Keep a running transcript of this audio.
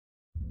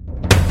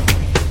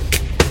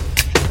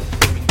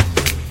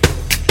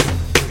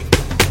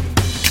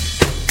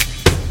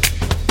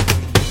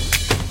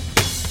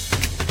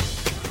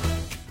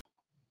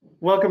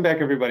Welcome back,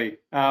 everybody.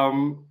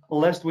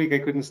 Last week I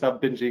couldn't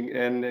stop binging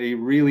in a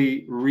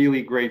really,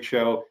 really great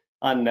show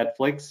on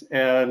Netflix,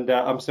 and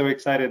I'm so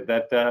excited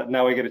that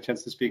now I get a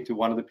chance to speak to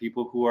one of the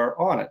people who are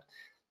on it,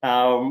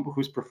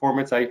 whose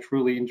performance I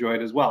truly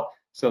enjoyed as well.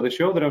 So the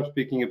show that I'm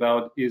speaking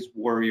about is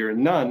Warrior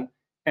Nun,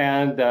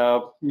 and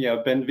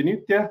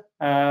benvenuta,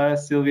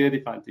 Silvia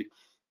Di Fanti.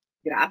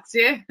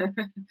 Grazie,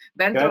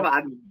 ben Good.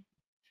 trovati.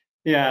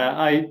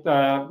 Yeah,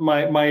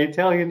 my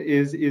Italian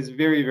is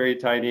very, very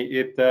tiny.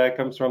 It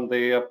comes from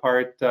the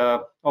part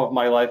of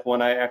my life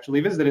when I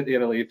actually visited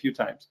Italy a few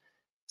times.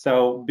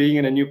 So being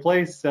in a new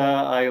place,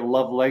 I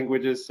love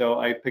languages, so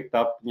I picked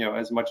up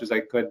as much as I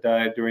could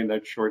during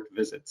that short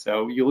visit.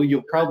 So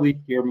you'll probably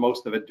hear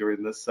most of it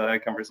during this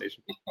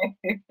conversation.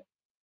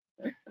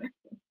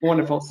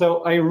 Wonderful.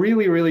 So I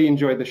really, really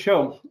enjoyed the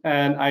show,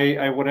 and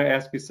I want to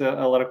ask you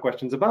a lot of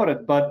questions about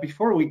it. But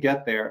before we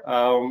get there,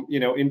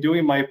 in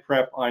doing my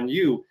prep on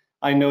you,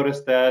 I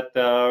noticed that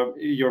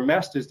your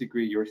master's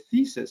degree, your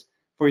thesis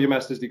for your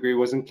master's degree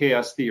was in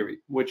chaos theory,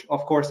 which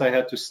of course I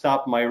had to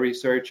stop my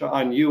research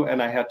on you,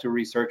 and I had to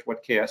research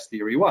what chaos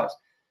theory was.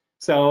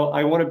 So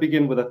I want to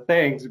begin with a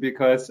thanks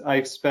because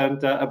I've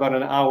spent about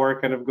an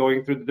hour kind of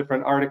going through the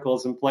different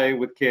articles and playing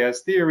with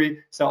chaos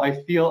theory. So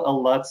I feel a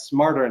lot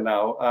smarter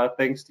now,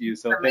 thanks to you.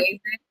 So amazing.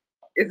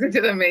 Isn't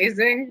it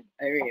amazing?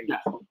 I mean,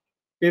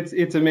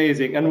 it's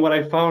amazing. And what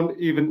I found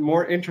even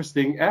more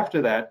interesting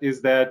after that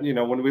is that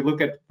when we look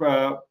at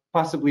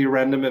possibly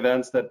random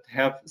events that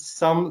have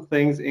some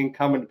things in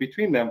common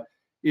between them,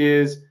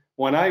 is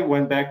when I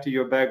went back to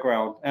your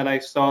background and I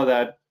saw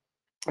that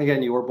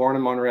again you were born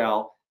in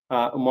Montreal.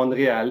 And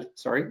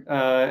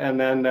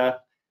then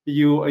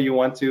you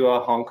went to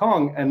Hong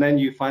Kong, and then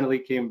you finally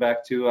came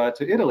back to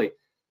Italy.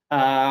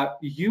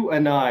 You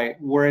and I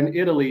were in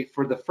Italy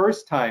for the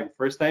first time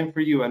for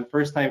you and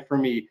first time for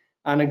me,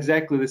 on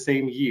exactly the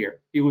same year.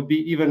 It would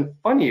be even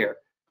funnier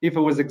if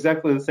it was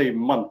exactly the same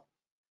month.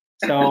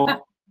 So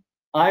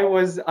I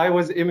was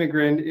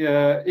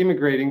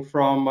immigrating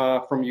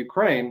from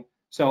Ukraine.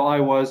 So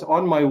I was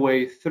on my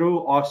way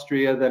through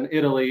Austria, then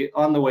Italy,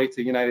 on the way to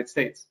the United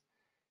States.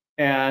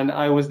 And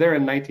I was there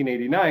in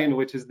 1989,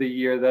 which is the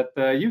year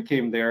that you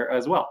came there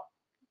as well.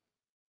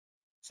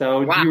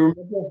 So wow. Do you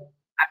remember?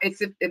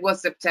 It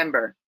was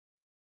September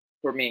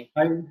for me.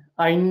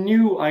 I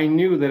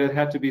knew that it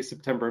had to be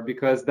September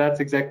because that's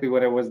exactly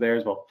when I was there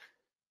as well.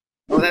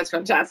 Oh, that's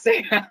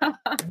fantastic.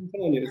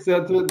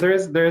 So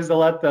there's a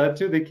lot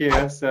to the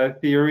chaos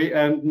theory,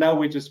 and now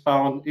we just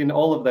found in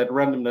all of that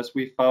randomness,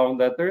 we found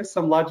that there is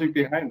some logic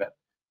behind that.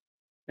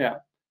 Yeah.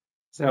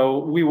 So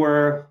we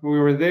were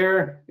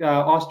there,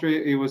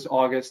 Austria. It was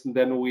August, and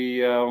then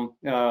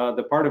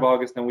the part of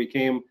August, and we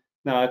came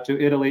to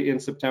Italy in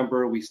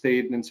September. We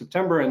stayed in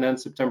September, and then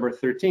September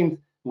 13th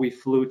we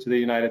flew to the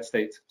United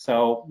States.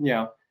 So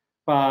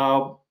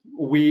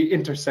we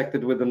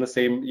intersected within the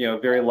same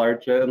very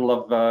large and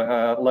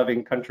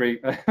loving country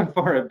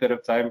for a bit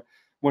of time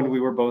when we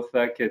were both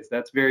kids.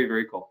 That's very,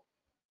 very cool.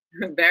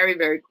 Very,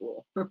 very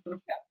cool.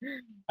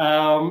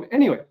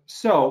 Anyway,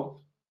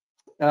 so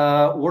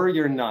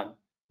Warrior Nun.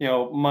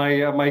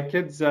 My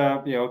kids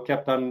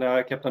kept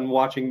on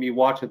watching me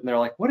watch it, and they're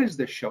like, "What is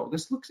this show?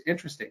 This looks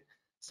interesting."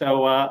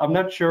 So I'm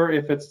not sure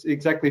if it's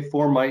exactly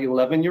for my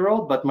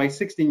 11-year-old, but my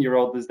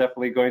 16-year-old is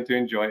definitely going to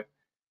enjoy it.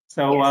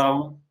 So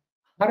Yes.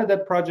 How did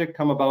that project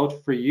come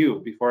about for you?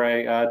 Before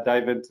I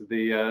dive into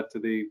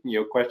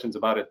the questions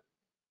about it.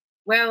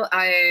 Well,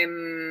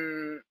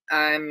 I'm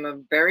a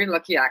very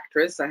lucky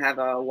actress. I have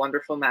a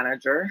wonderful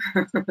manager,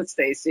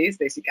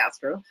 Stacy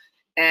Castro,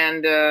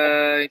 and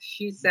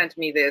she sent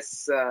me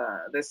this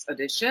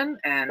audition,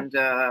 and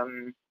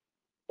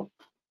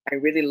I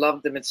really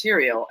loved the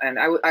material. And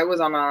I was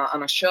on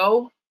a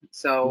show,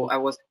 so I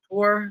was on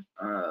tour,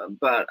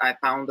 but I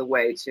found a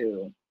way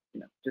to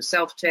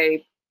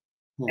self-tape,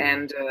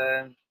 and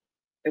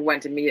it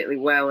went immediately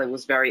well. It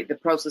was the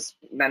process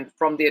then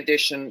from the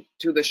audition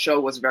to the show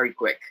was very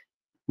quick.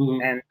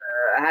 And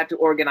I had to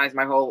organize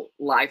my whole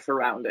life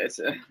around it.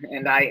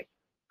 And I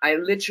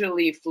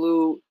literally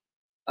flew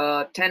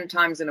 10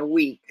 times in a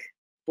week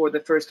for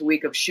the first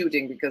week of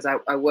shooting because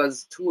I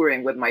was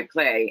touring with my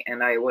play,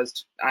 and I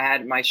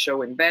had my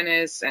show in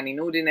Venice and in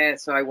Udine,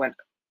 so I went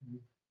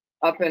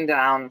up and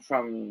down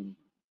from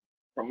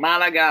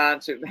Malaga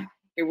to.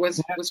 It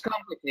was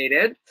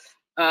complicated,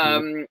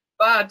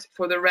 but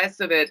for the rest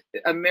of it,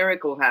 a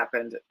miracle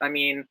happened. I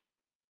mean,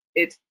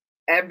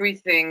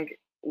 everything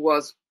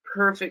was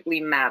perfectly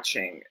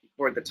matching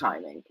for the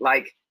timing.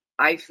 Like,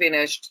 I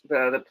finished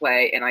the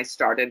play and I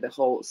started the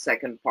whole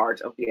second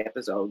part of the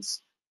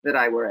episodes that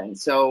I were in.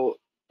 So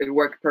it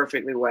worked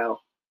perfectly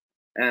well.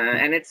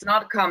 And it's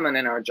not common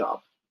in our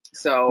job.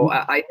 So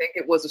I think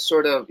it was a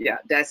sort of,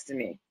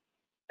 destiny.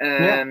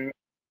 So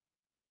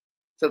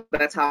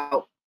that's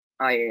how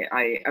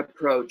I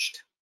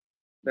approached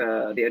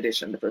the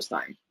audition the first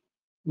time.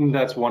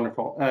 That's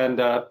wonderful. And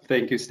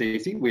thank you,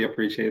 Stacy. We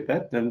appreciate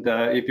that. And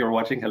if you're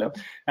watching, hello.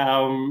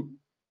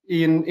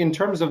 in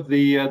terms of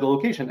the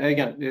location,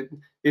 again,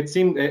 it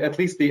seemed, at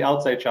least the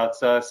outside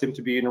shots seemed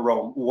to be in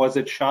Rome. Was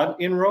it shot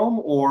in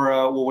Rome,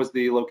 or what was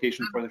the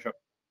location for the show?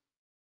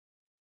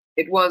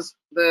 It was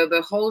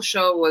the whole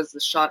show was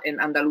shot in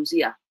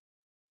Andalusia,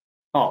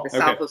 Oh, the okay.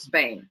 south of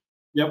Spain.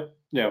 Yep.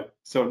 Yeah.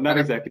 So not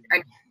exactly.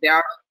 And there are,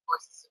 of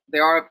course,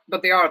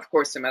 there are of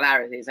course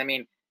similarities. I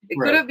mean, it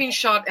could Right. have been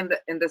shot in the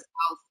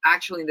south,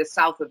 actually in the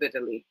south of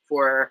Italy,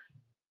 for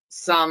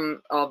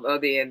some of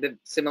the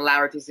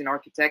similarities in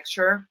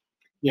architecture.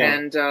 Yeah.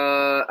 And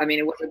I mean,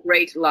 it was a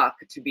great luck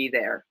to be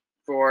there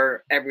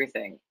for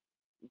everything.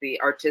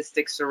 The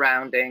artistic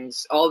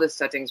surroundings, all the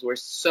settings were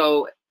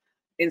so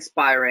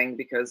inspiring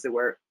because they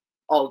were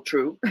all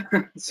true.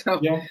 So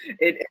Yeah.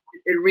 it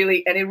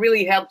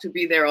really helped to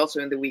be there also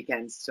in the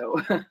weekends.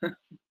 So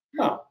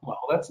Oh,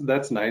 well,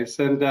 that's nice,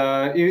 and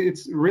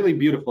it's really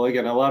beautiful.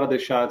 Again, a lot of the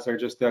shots are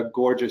just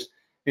gorgeous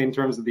in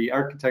terms of the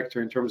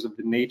architecture, in terms of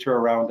the nature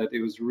around it.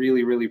 It was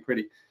really, really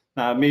pretty.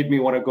 Made me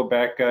want to go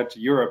back to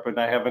Europe, and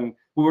I haven't.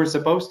 We were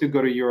supposed to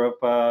go to Europe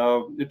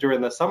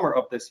during the summer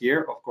of this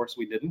year. Of course,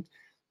 we didn't.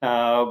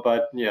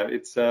 But yeah,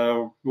 it's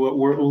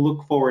we'll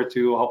look forward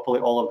to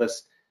hopefully all of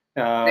this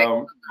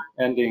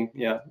ending.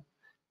 Yeah,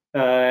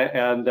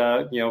 and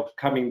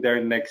coming there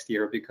next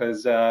year,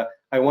 because I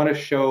want to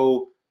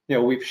show.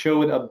 We've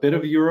showed a bit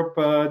of Europe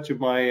to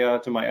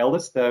my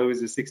eldest,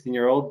 who's a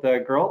 16-year-old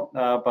girl,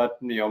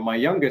 but my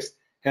youngest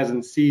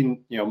hasn't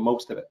seen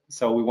most of it.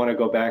 So we want to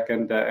go back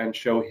and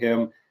show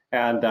him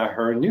and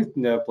her new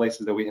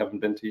places that we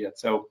haven't been to yet.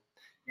 So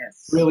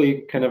yes,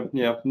 really, kind of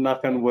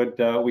knock on wood,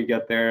 we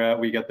get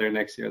there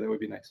next year. That would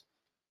be nice.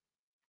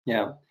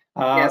 Yeah.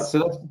 yes. So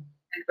that's.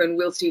 And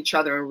we'll see each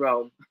other in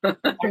Rome,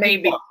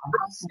 maybe.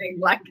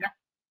 Like that.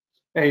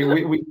 Hey,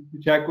 we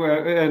check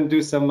and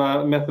do some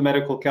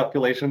mathematical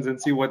calculations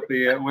and see what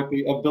the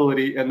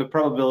ability and the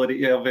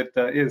probability of it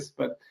is.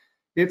 But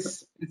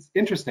it's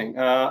interesting.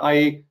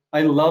 I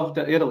loved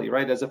Italy,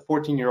 right? As a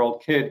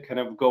 14-year-old kid, kind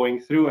of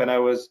going through, and I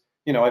was,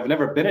 I've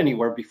never been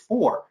anywhere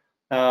before.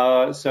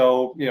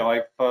 So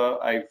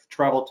I've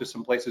traveled to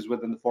some places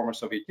within the former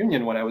Soviet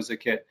Union when I was a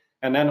kid,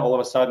 and then all of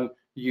a sudden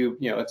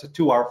it's a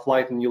 2-hour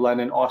flight and you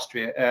land in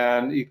Austria,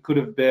 and it could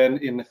have been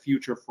in the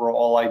future for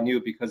all I knew,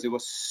 because it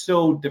was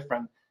so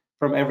different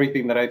from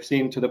everything that I've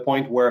seen, to the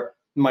point where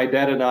my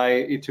dad and I,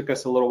 it took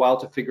us a little while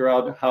to figure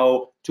out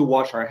how to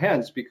wash our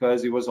hands,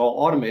 because it was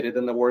all automated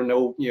and there were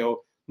no,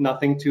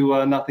 nothing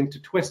to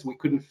twist. We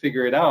couldn't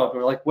figure it out.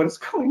 We're like, what is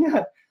going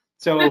on?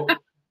 So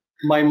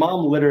my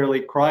mom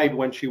literally cried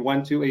when she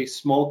went to a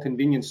small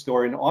convenience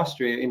store in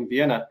Austria, in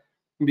Vienna,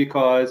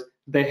 because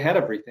they had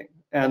everything.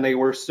 And they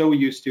were so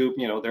used to,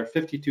 they're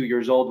 52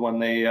 years old when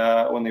they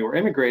were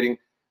immigrating.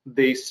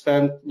 They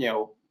spent,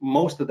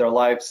 most of their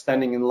lives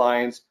standing in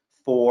lines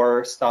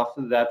for stuff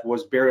that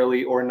was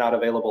barely or not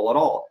available at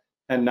all.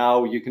 And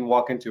now you can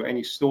walk into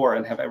any store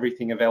and have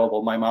everything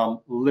available. My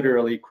mom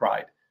literally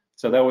cried.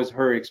 So that was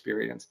her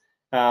experience.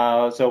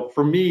 So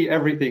for me,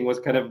 everything was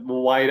kind of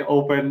wide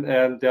open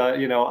and,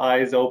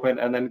 eyes open.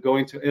 And then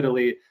going to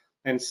Italy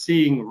and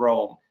seeing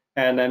Rome.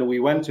 And then we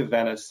went to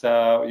Venice,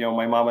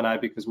 my mom and I,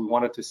 because we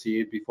wanted to see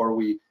it before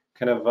we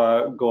kind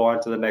of go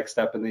on to the next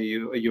step in the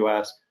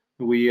U.S.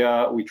 We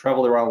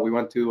traveled around. We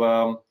went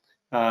to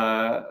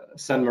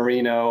San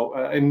Marino,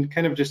 and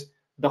kind of just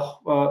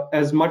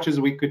as much as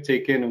we could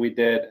take in, we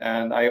did.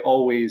 And I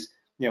always,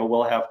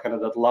 will have kind of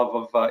that love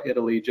of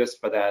Italy just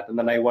for that. And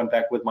then I went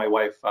back with my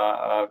wife,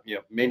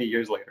 many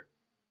years later.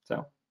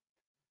 So.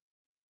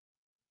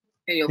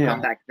 And you'll come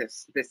back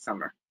this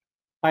summer.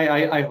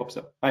 I hope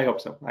so. I hope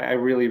so. I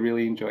really,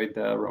 really enjoyed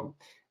Rome.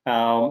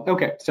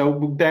 Okay, so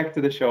back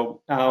to the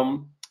show.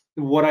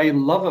 What I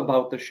love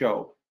about the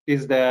show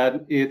is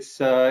that it's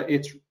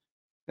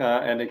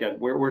and again,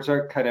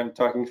 we're kind of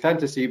talking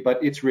fantasy,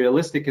 but it's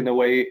realistic in a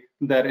way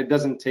that it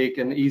doesn't take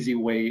an easy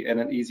way and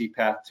an easy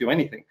path to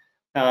anything.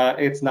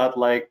 It's not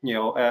like,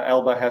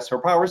 Elba has her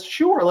powers.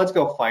 Sure, let's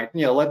go fight.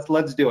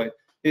 Let's do it.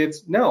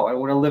 It's no, I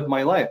want to live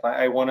my life.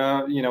 I want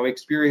to,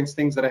 experience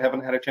things that I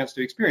haven't had a chance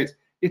to experience.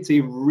 It's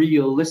a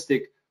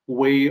realistic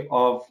way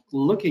of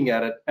looking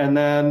at it. And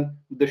then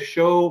the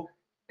show,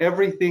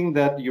 everything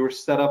that you're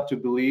set up to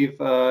believe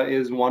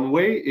is one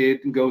way,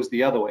 it goes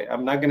the other way.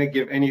 I'm not going to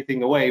give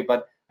anything away,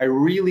 but I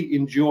really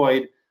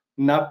enjoyed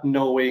not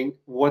knowing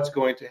what's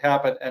going to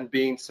happen and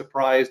being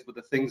surprised with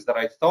the things that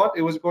I thought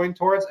it was going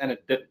towards, and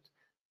it didn't.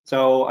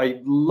 So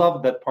I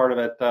love that part of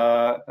it.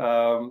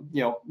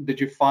 Did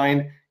you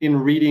find in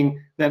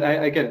reading that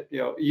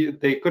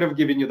they could have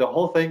given you the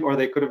whole thing, or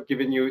they could have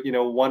given you,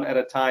 one at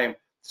a time?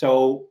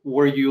 So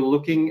were you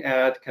looking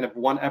at kind of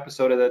one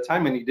episode at a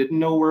time and you didn't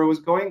know where it was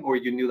going, or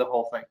you knew the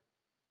whole thing?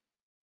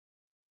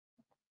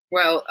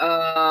 Well,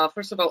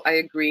 first of all, I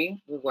agree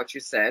with what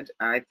you said.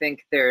 I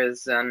think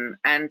there's an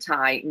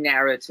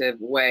anti-narrative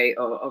way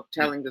of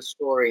telling the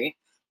story,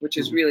 which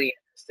is really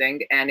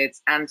interesting, and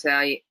it's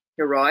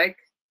anti-heroic.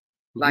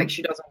 Like,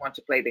 she doesn't want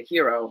to play the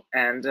hero.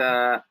 And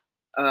I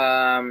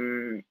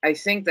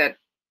think that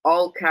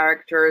all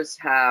characters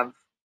are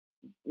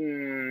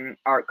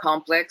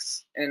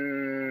complex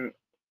in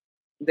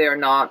they're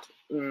not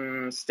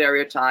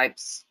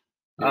stereotypes.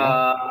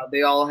 Yeah.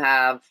 They all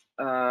have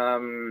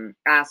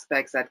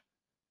aspects that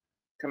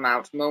come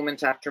out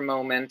moment after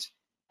moment.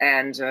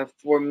 And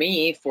for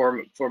me,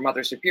 for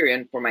Mother Superior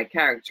and for my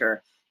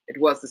character, it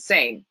was the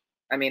same.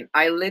 I mean,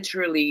 I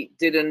literally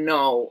didn't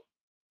know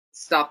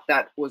stuff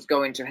that was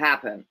going to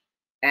happen.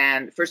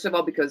 And first of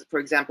all, because, for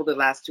example, the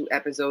last 2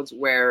 episodes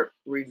were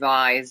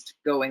revised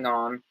going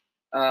on.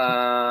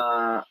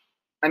 I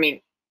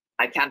mean,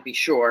 I can't be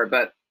sure,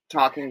 but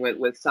talking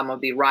with some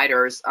of the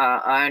writers,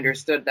 I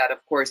understood that,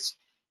 of course,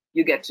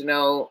 you get to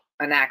know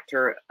an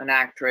actor, an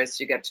actress,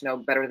 you get to know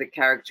better the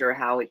character,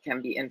 how it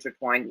can be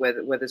intertwined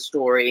with a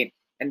story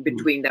and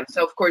between them.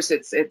 So, of course,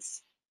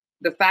 it's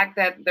the fact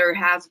that there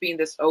has been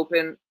this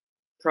open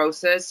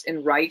process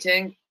in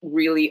writing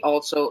really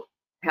also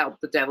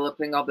helped the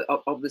developing of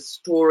the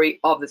story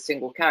of the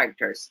single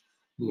characters.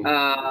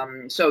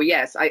 So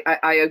yes,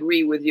 I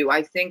agree with you.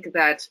 I think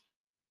that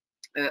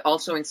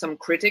also in some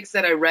critics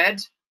that I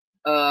read,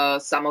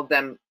 some of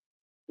them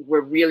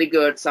were really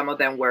good, some of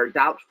them were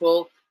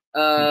doubtful.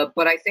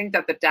 But I think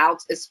that the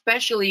doubts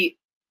especially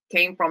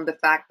came from the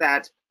fact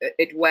that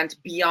it went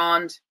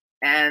beyond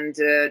and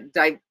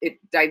it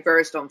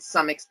diverged on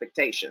some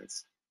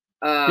expectations,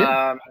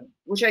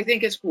 which I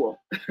think is cool.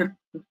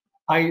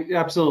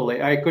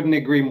 Absolutely. I couldn't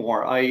agree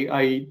more.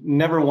 I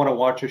never want to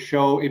watch a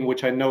show in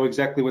which I know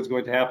exactly what's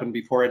going to happen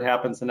before it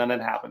happens and then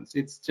it happens.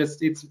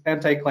 It's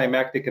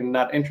anticlimactic and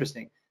not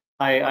interesting.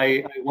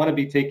 I want to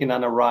be taken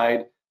on a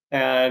ride,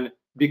 and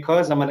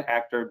because I'm an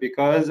actor,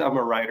 because I'm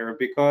a writer,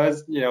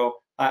 because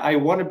I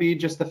want to be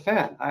just a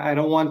fan. I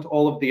don't want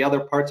all of the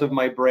other parts of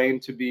my brain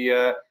to be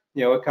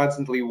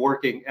constantly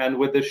working. And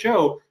with the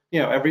show,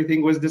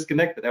 everything was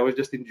disconnected. I was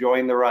just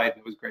enjoying the ride.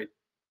 It was great.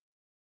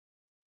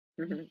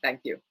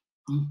 Thank you.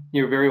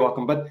 You're very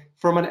welcome. But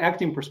from an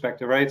acting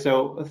perspective, right?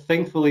 So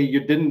thankfully you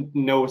didn't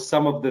know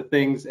some of the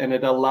things, and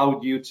it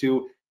allowed you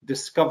to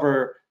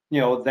discover,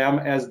 them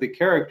as the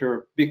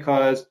character,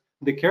 because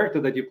the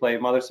character that you play,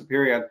 Mother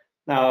Superior,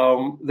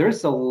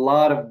 there's a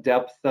lot of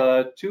depth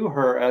to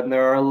her, and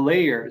there are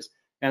layers,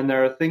 and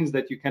there are things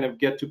that you kind of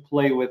get to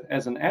play with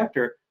as an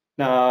actor,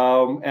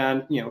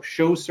 and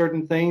show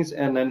certain things,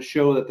 and then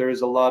show that there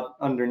is a lot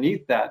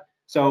underneath that.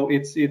 So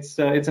it's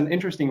an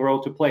interesting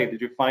role to play. Did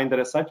you find that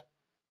as such?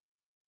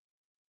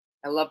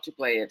 I love to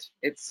play it.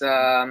 It's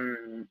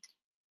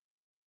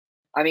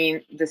I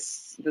mean, the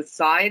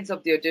sides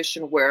of the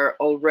audition gave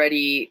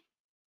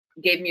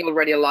me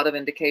already a lot of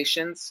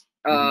indications.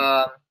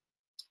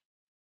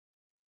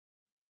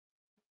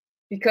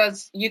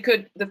 Because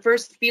the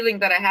first feeling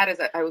that I had is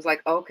that I was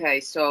like,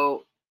 okay,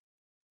 so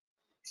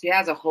she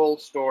has a whole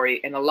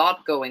story and a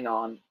lot going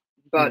on,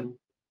 but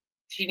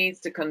she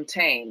needs to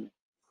contain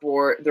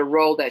for the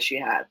role that she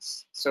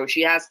has. So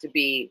she has to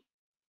be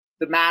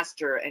the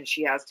master, and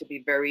she has to be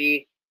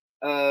very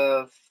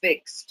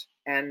fixed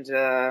and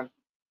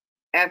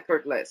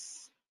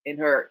effortless in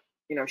her.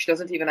 She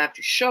doesn't even have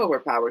to show her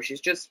power.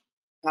 She's just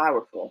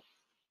powerful.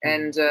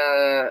 And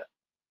so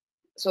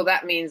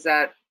that means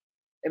that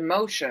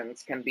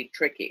emotions can be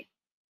tricky.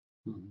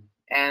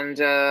 And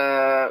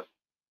the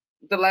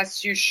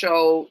less you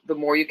show, the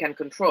more you can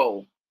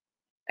control.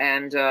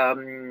 And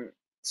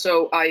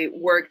so I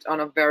worked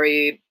on a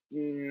very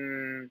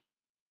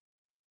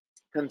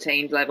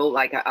contained level.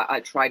 Like I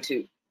try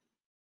to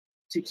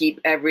keep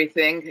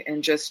everything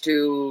and just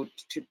to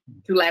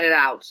let it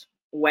out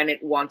when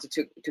it wanted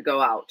to go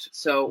out.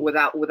 So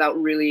without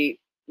really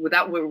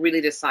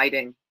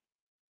deciding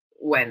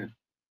when.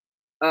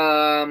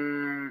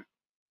 And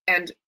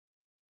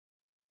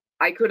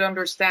I could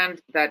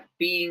understand that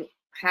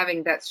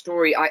having that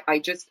story,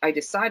 I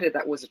decided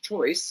that was a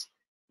choice,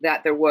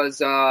 that there was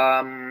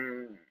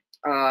what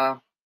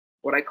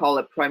I call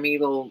a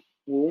primeval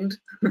wound.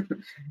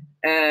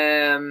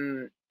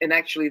 And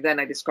actually then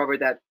I discovered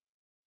that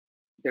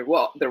there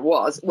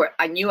was where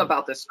I knew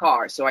about the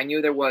scar, so I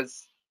knew there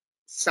was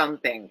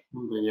something.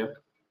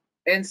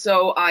 And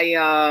so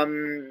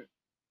I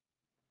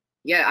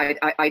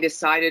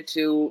decided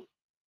to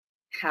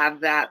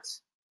have that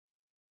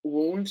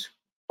wound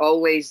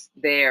always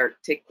there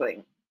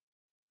tickling.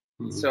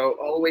 So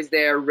always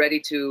there,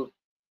 ready to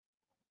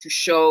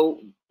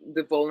show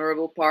the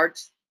vulnerable part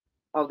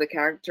of the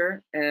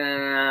character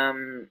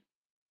in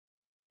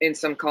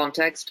some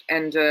context,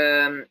 and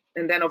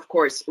then of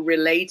course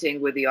relating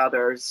with the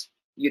others.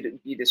 You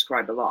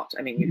describe a lot.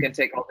 I mean, you can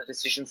take all the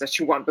decisions that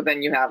you want, but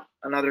then you have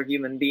another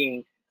human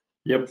being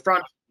in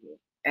front of you,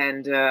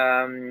 and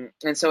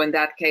so in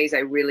that case, I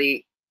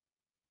really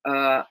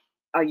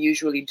I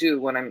usually do,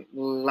 when I'm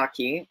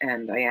lucky,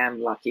 and I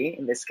am lucky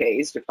in this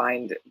case to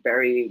find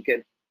very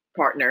good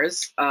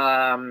partners.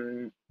 I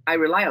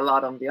rely a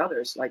lot on the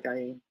others. Like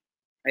I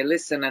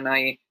listen, and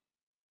I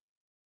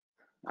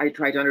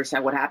try to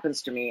understand what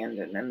happens to me,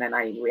 and then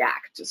I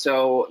react.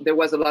 So there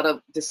was a lot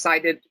of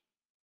decided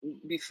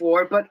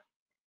before, but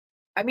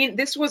I mean,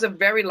 this was a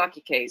very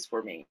lucky case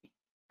for me.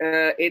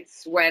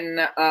 It's when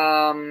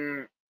all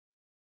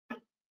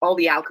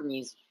the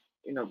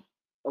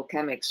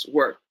alchemics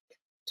work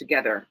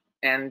together,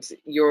 and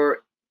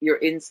you're your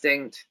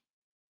instinct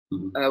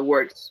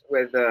works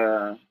with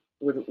the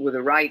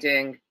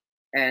writing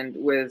and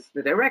with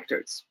the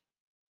directors,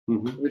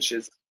 which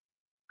is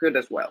good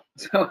as well.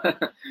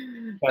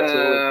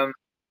 So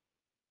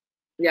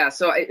yeah,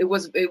 so it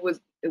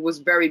was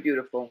very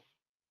beautiful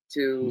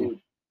to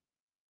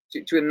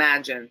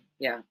imagine,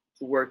 to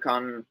work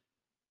on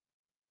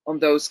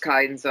those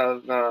kinds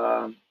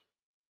of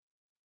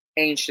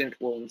ancient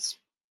wounds.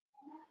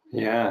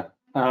 Yeah.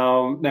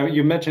 Now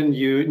you mentioned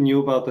you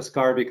knew about the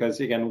scar because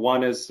again,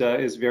 one is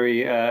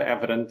very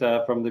evident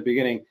from the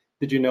beginning.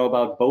 Did you know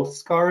about both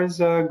scars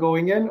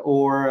going in,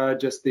 or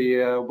just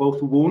the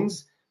both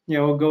wounds,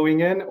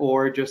 going in,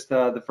 or just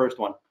the first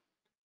one,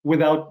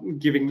 without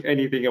giving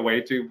anything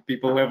away to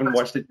people who haven't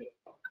watched it yet?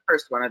 The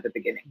first one at the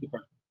beginning.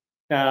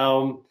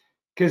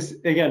 Because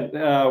again,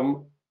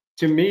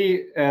 to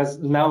me, as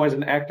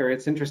an actor,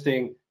 it's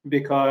interesting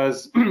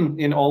because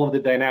in all of the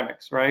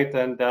dynamics, right,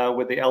 and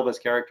with the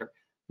Elvis character.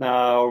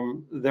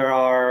 There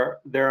are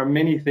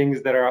many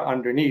things that are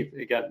underneath.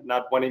 Again,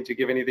 not wanting to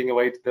give anything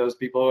away to those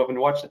people who haven't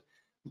watched it.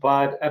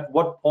 But at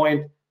what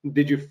point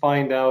did you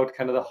find out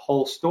kind of the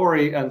whole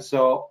story? And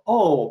so,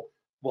 oh,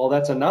 well,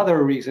 that's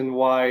another reason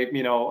why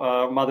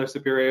Mother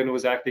Superior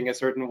was acting a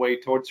certain way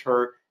towards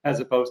her as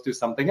opposed to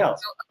something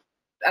else.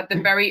 At the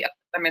very,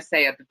 let me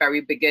say, at the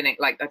very beginning,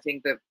 like I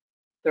think the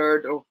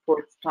third or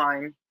fourth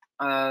time,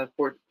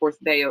 fourth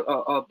day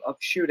of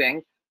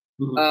shooting.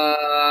 The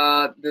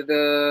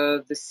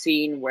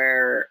scene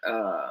where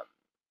I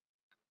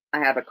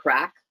have a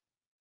crack.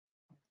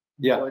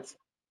 Yeah. So it's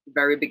the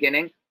very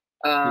beginning.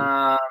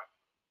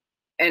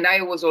 And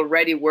I was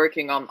already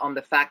working on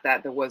the fact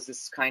that there was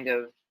this kind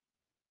of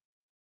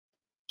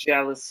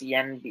jealousy,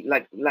 envy,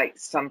 like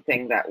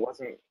something that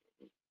wasn't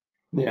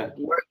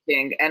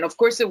working. And of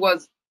course, it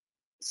was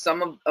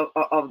some of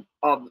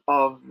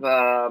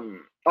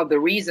the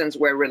reasons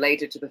were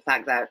related to the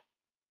fact that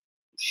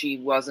she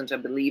wasn't a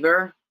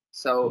believer.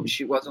 So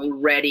she was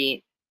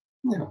already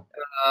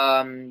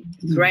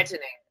threatening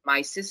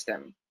my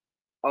system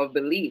of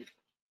belief,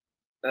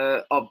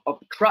 of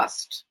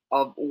trust,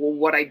 of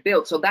what I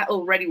built. So that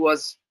already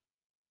was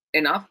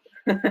enough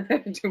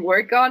to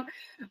work on.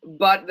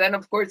 But then,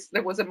 of course,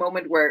 there was a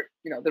moment where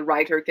the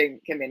writer came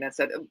in and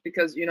said,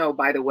 because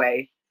by the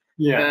way,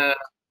 and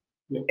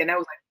I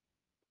was like,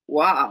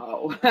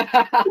 wow.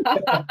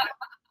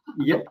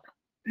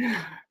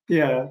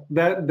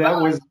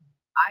 That was.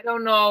 I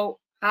don't know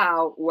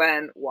how,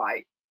 when,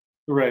 why.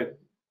 Right.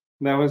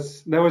 That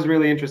was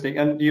really interesting.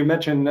 And you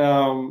mentioned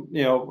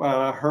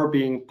her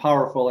being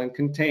powerful and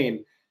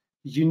contained.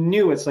 You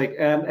knew it's like,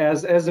 and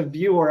as a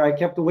viewer, I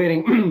kept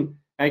waiting.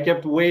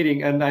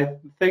 And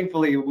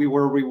thankfully we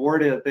were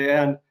rewarded at the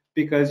end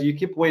because you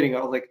keep waiting. I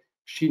was like,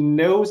 she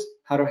knows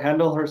how to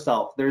handle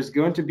herself. There's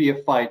going to be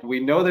a fight. We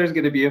know there's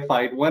going to be a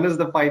fight. When is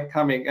the fight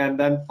coming? And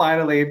then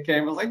finally it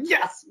came. I was like,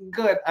 yes,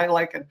 good. I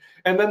like it.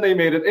 And then they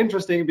made it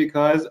interesting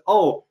because,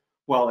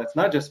 well, it's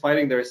not just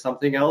fighting. There's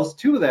something else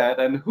to that,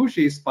 and who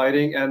she's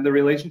fighting, and the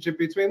relationship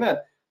between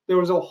that. There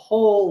was a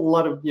whole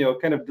lot of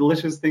kind of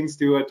delicious things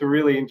to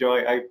really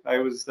enjoy. I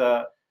was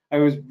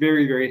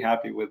very, very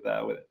happy with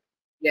it.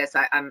 Yes,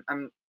 I'm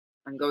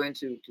going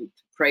to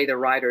pray the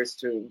writers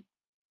to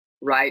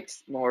write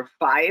more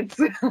fights.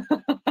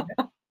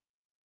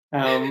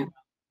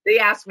 They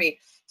asked me,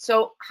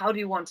 so how do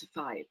you want to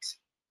fight?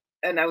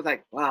 And I was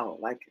like, wow,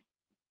 like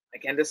I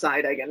can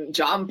decide, I can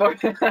jump. But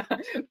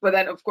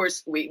then, of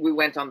course, we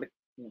went on the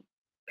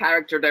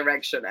character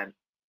direction and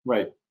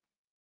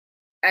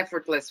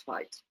effortless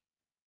fight.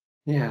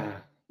 Yeah.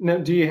 Now,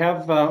 do you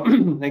have,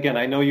 again,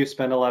 I know you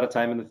spend a lot of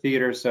time in the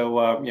theater,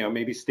 so,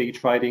 maybe stage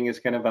fighting is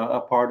kind of a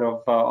part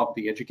of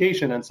the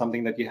education and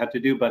something that you had to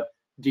do, but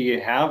do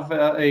you have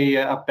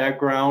a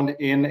background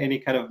in any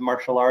kind of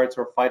martial arts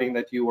or fighting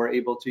that you were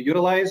able to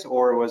utilize,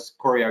 or was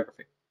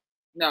choreography?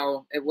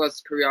 No, it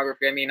was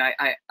choreography. I mean,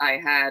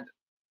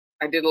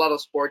 I did a lot of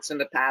sports in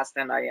the past,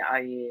 and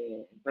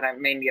but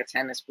I'm mainly a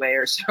tennis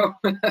player, so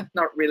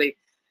not really.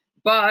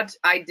 But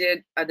I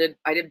did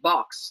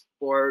box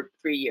for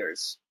 3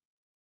 years,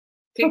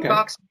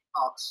 kickbox,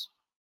 box.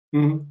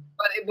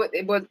 But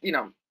it was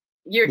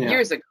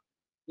years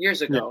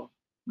ago.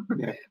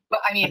 Yeah. But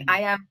I mean,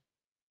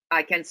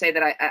 I can say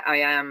that I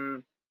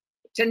am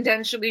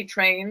tendentially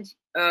trained,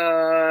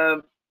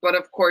 but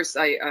of course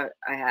I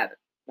had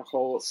a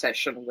whole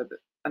session with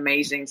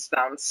amazing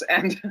stunts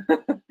and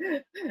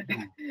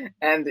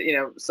and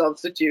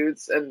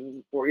substitutes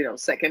and for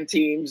second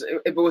teams.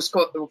 It was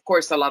of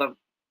course a lot of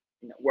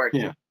work.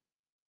 Yeah.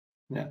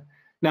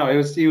 No, it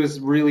was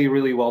really,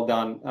 really well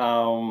done.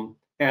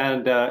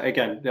 And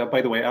again,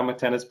 by the way, I'm a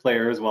tennis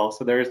player as well,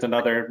 so there's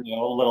another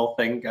little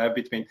thing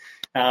between.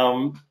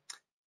 And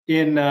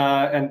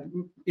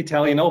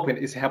Italian Open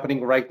is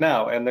happening right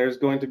now, and there's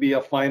going to be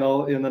a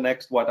final in the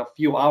next a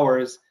few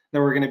hours that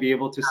we're going to be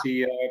able to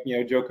see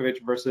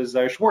Djokovic versus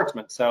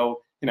Schwartzman.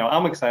 So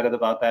I'm excited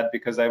about that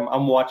because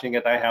I'm watching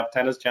it. I have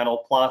Tennis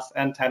Channel Plus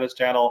and Tennis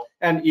Channel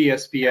and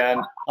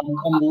ESPN. I'm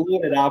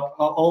loaded up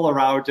all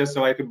around just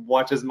so I could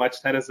watch as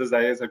much tennis as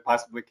I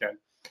possibly can.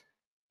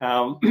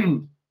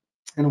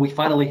 and we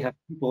finally have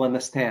people in the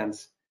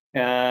stands.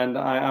 And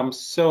I'm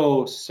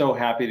so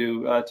happy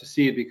to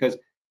see it, because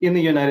in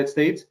the United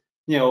States,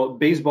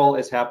 baseball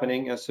is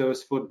happening, and so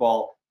is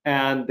football,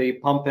 and they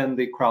pump in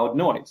the crowd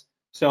noise.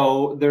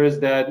 So there is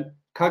that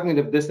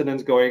cognitive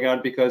dissonance going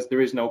on because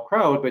there is no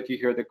crowd, but you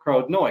hear the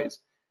crowd noise,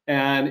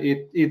 and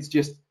it's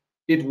just,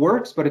 it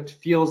works, but it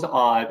feels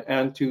odd.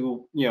 And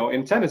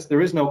in tennis,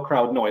 there is no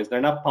crowd noise; they're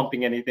not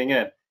pumping anything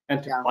in,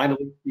 and to Yeah.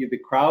 finally see the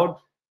crowd,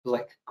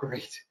 like,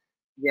 great.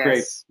 Great.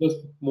 Yes. Just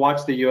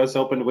watch the U.S.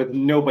 Open with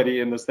nobody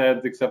in the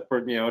stands except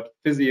for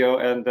physio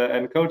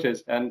and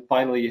coaches, and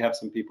finally you have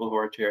some people who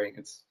are cheering.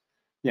 It's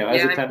as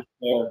Yeah. a tennis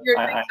player, Your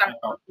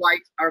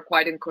things are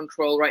quite in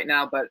control right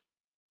now, but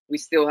we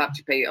still have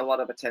to pay a lot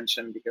of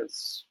attention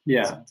because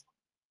it's yeah,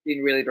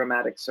 been really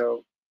dramatic.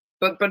 So,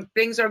 but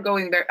things are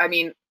going there. I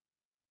mean,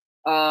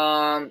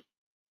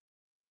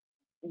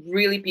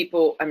 really,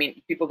 people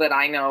that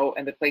I know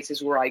and the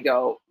places where I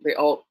go, they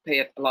all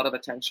pay a lot of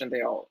attention.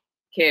 They all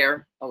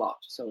care a lot,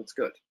 so it's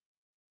good.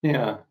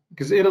 yeah.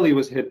 Because Italy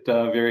was hit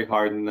very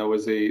hard, and there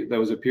was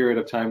a period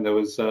of time that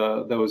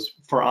was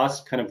for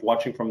us kind of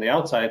watching from the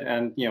outside,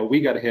 and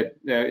we got hit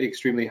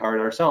extremely hard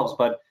ourselves,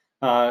 but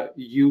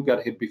you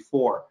got hit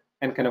before,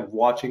 and kind of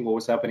watching what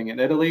was happening in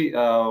Italy, a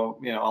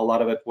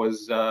lot of it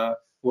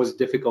was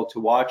difficult to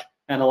watch,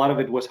 and a lot of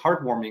it was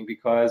heartwarming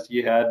because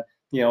you had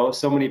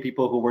so many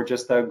people who were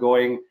just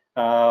going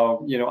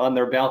on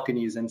their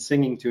balconies and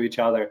singing to each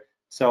other.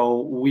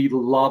 So we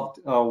loved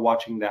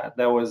watching that.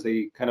 That was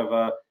a kind of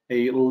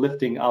a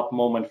lifting up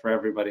moment for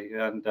everybody,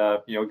 and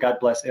God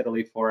bless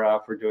Italy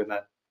for doing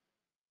that.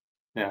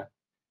 Yeah.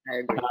 I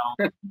agree.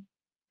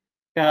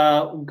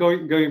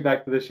 Going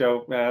back to the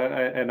show,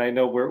 and I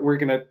know we're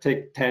gonna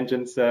take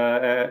tangents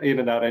in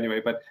and out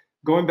anyway, but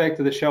going back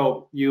to the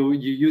show, you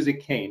use a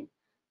cane,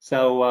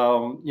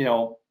 so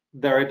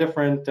there are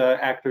different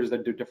actors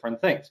that do different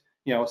things.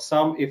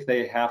 Some, if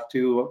they have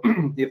to,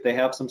 if they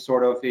have some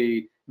sort of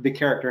the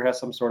character has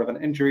some sort of an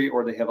injury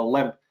or they have a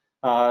limp,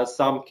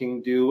 some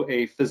can do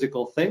a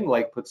physical thing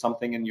like put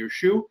something in your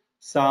shoe.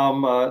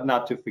 Some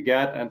not to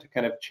forget and to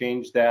kind of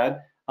change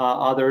that.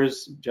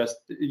 Others just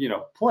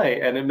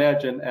play and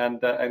imagine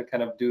and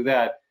kind of do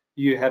that.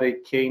 You had a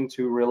cane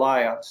to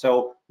rely on.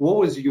 So what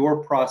was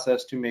your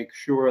process to make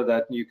sure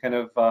that you kind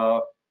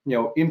of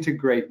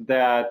integrate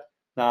that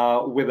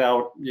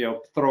without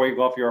throwing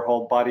off your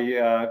whole body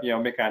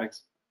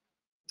mechanics?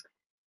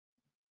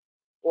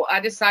 Well,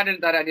 I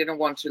decided that I didn't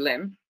want to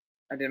limp.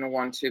 I didn't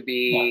want to Yeah.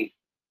 be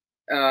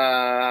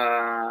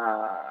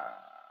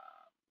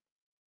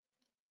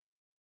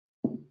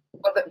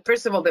well,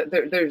 first of all,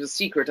 there's a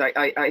secret.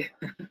 I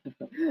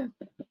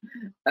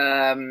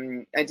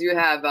do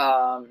have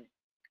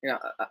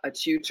a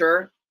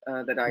tutor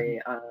that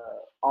I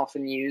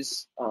often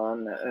use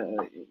on.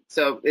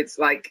 So it's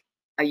like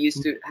I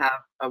used to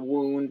have a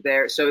wound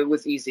there, so it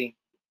was easy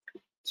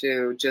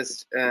to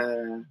just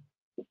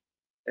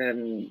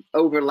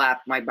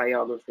overlap my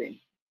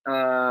biography.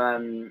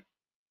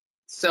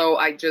 So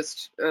I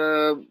just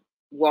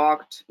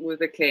walked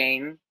with a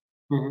cane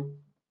Mm-hmm.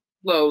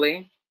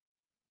 slowly.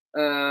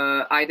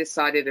 I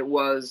decided it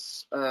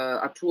was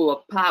a tool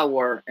of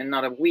power and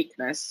not of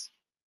weakness.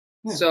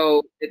 Yeah.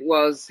 So it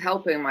was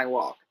helping my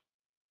walk,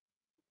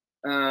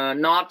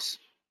 not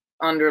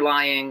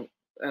underlying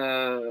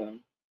the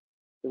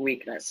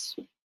weakness.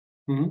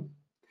 Mm-hmm.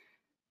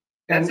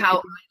 That's And how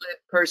I live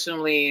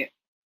personally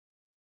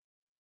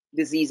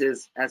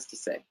diseases, as to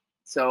say.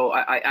 So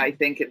I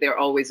think they're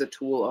always a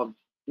tool of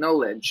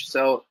knowledge.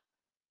 So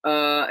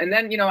and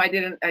then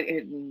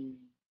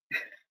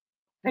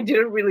I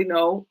didn't really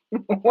know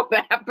what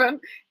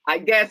happened. I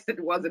guess it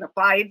wasn't a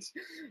fight.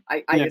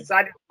 I yeah.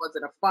 decided it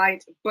wasn't a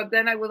fight, but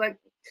then I was like,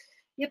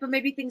 yeah, but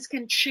maybe things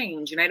can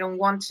change, and I don't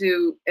want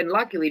to. And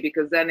luckily,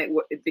 because then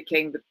it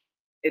became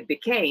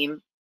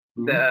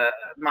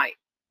Mm-hmm.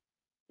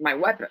 my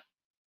weapon.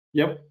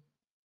 Yep.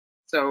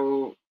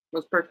 So it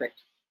was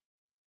perfect.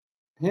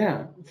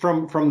 Yeah,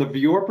 from the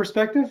viewer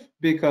perspective,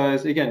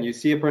 because again, you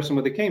see a person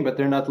with a cane, but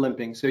they're not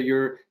limping. So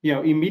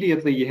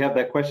immediately you have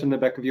that question in the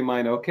back of your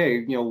mind,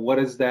 okay, what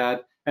is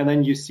that? And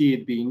then you see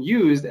it being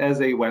used as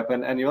a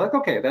weapon, and you're like,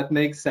 okay, that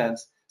makes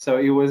sense. So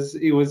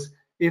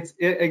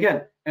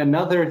again,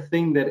 another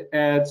thing that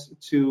adds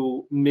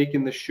to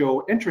making the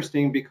show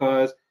interesting,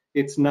 because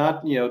it's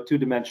not,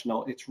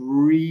 two-dimensional. It's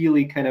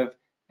really kind of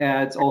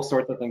adds all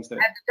sorts of things to it.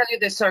 I have to tell you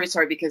this.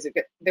 Sorry, because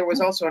there was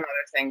also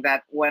another thing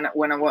that when I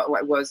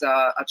was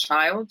a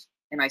child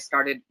and I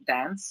started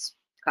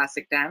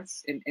classic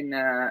dance in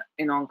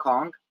Hong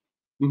Kong,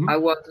 Mm-hmm. I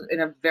was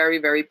in a very,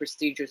 very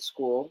prestigious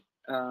school,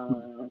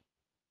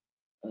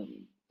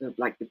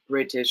 like the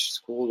British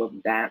School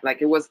of Dance.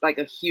 Like it was like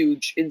a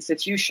huge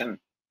institution.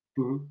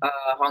 Mm-hmm.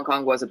 Hong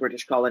Kong was a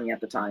British colony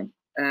at the time.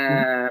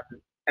 Mm-hmm.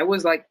 I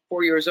was like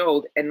 4 years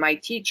old, and my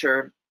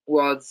teacher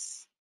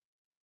was.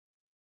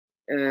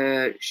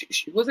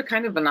 She was a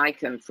kind of an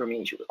icon for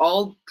me. She was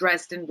all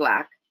dressed in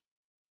black,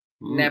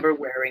 never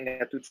wearing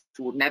a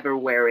tutu, never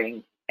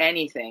wearing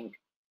anything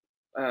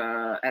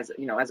as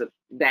a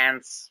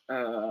dance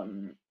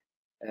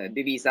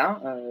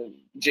divisa,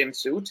 gym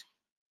suit,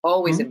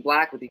 always in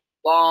black with a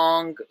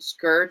long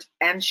skirt,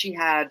 and she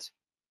had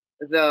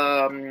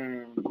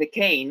the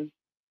cane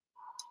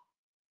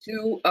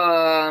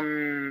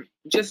to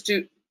just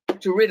to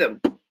rhythm,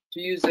 to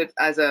use it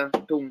as a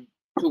tum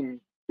tum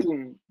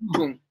tum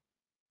tum.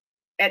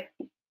 And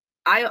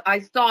I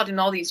thought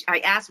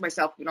I asked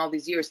myself in all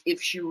these years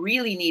if she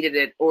really needed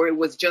it or it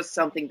was just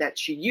something that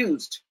she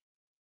used.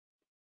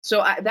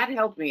 So that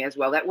helped me as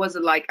well. That was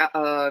like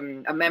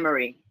a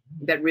memory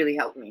that really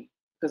helped me,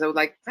 because I was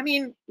like, I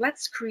mean,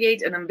 let's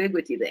create an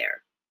ambiguity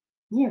there.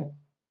 Yeah,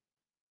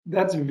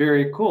 that's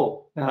very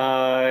cool.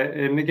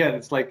 And again,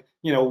 it's like,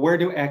 where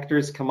do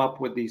actors come up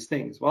with these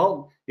things?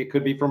 Well, it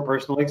could be from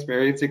personal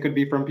experience, it could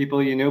be from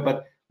people you know,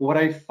 but what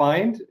I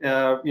find,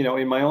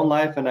 in my own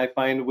life, and I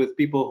find with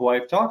people who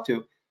I've talked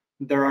to,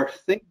 there are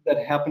things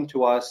that happen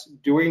to us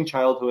during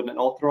childhood and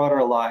all throughout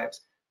our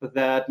lives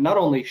that not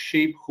only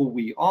shape who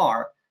we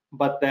are,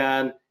 but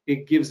then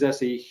it gives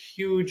us a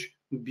huge,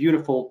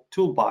 beautiful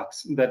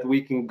toolbox that we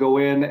can go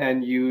in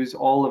and use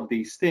all of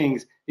these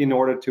things in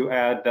order to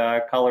add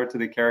color to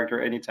the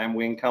character anytime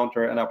we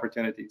encounter an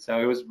opportunity. So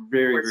it was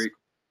very, very cool.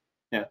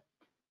 Yeah,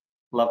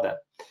 love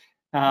that.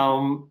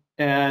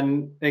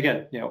 And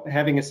again,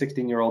 having a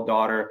 16-year-old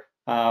daughter,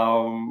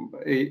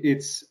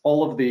 it's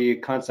all of the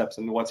concepts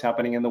and what's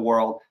happening in the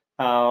world.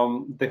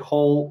 The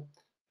whole,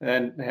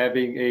 and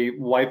having a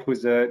wife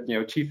who's a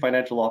chief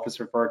financial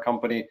officer for a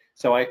company.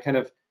 So I kind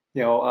of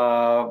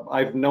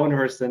I've known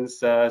her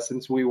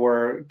since we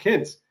were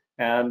kids,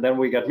 and then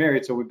we got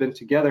married. So we've been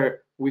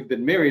together. We've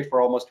been married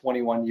for almost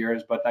 21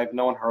 years, but I've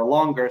known her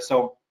longer.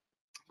 So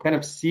kind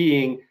of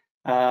seeing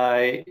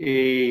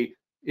a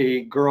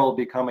girl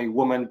become a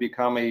woman,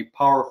 become a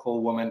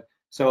powerful woman.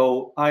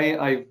 So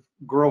I've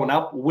grown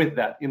up with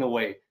that in a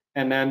way,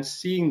 and then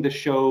seeing the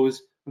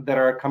shows that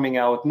are coming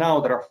out now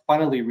that are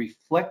finally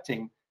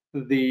reflecting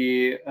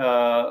the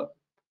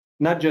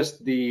not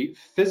just the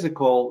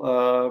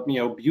physical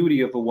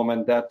beauty of a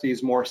woman that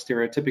is more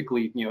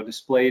stereotypically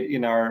displayed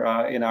in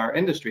our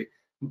industry,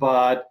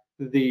 but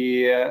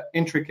the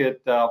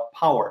intricate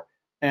power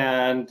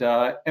and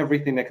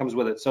everything that comes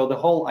with it. So the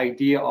whole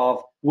idea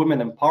of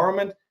women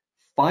empowerment,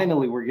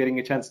 finally we're getting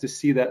a chance to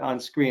see that on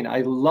screen.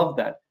 I love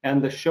that,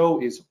 and the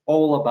show is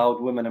all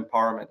about women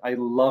empowerment. I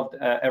loved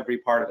every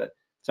part of it.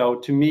 So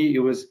to me, it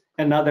was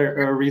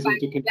another reason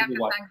to continue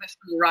watching. Thank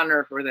the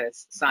showrunner for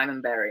this,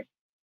 Simon Barry.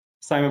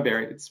 Simon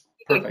Barry, it's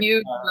perfect. A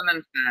huge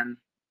women fan.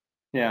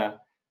 Yeah.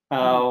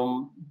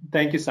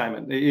 Thank you,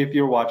 Simon. If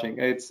you're watching,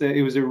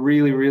 it was a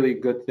really, really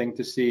good thing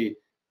to see.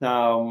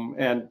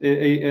 And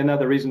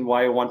another reason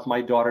why I want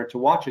my daughter to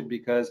watch it,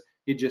 because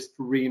it just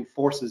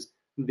reinforces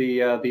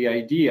the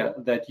idea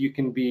that you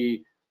can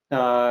be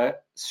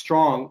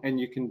strong and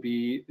you can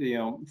be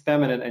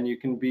feminine and you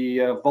can be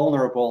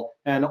vulnerable,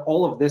 and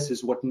all of this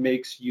is what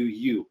makes you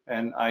you.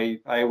 And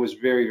I was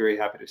very, very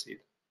happy to see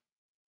it.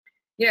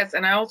 Yes,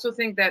 and I also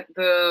think that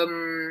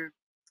the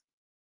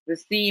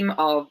theme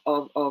of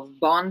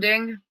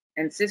bonding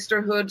and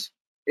sisterhood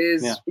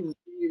is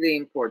really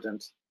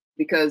important,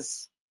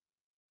 because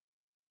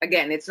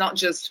again, it's not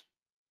just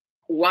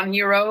one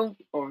hero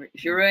or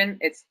heroine,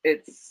 it's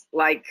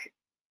like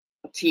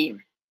a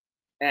team,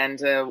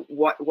 and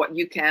what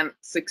you can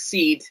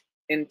succeed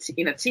in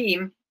a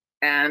team,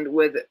 and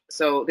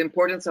so the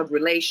importance of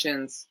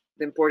relations,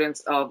 the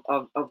importance of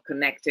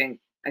connecting.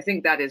 I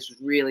think that is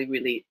really,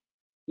 really,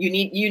 you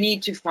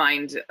need to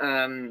find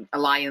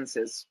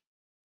alliances.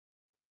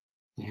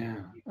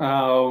 Yeah,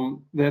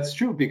 that's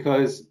true,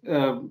 because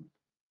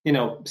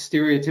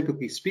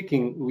stereotypically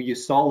speaking, you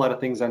saw a lot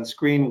of things on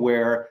screen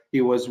where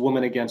it was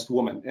woman against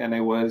woman, and it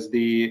was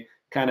the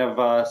kind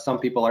of some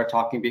people are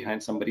talking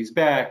behind somebody's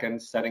back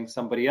and setting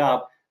somebody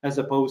up, as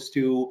opposed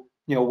to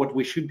what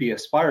we should be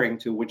aspiring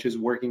to, which is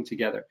working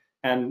together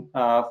and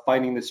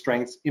finding the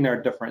strengths in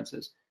our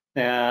differences,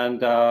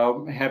 and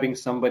having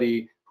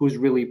somebody who's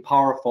really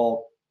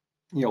powerful,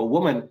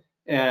 woman,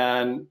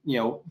 and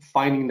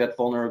finding that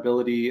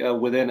vulnerability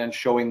within and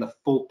showing the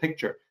full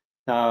picture,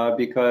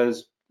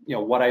 because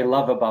what I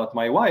love about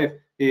my wife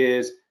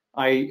is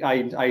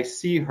I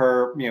see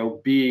her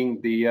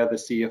being the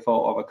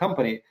CFO of a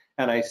company,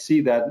 and I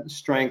see that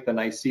strength, and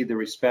I see the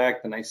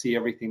respect, and I see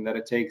everything that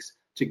it takes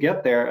to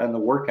get there, and the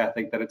work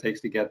ethic that it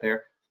takes to get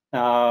there,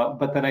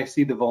 but then I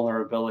see the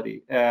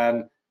vulnerability,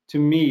 and to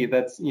me,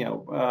 that's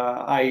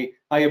I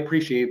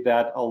appreciate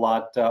that a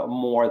lot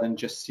more than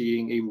just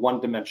seeing a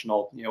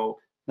one-dimensional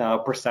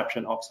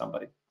perception of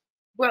somebody.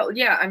 Well,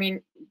 yeah, I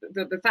mean,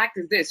 the fact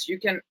is this: you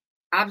can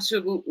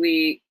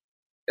absolutely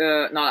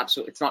not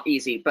absolutely, it's not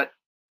easy, but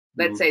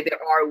let's say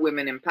there are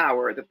women in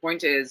power. The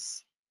point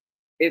is,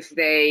 if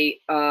they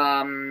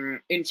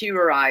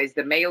interiorize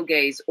the male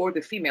gaze or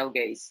the female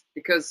gaze,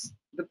 because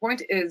the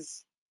point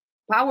is,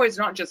 power is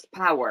not just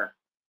power.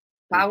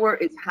 Power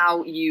is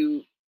how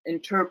you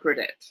interpret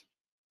it.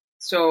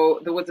 So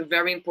there was a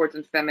very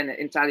important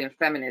Italian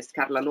feminist,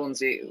 Carla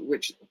Lonzi,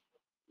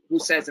 who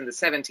says in the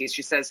 70s,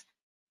 she says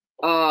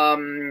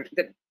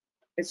that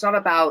it's not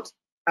just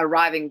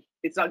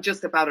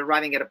about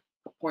arriving at a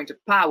a point of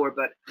power,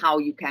 but how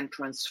you can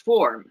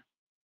transform,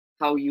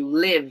 how you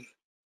live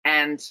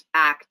and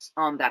act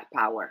on that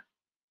power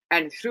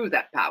and through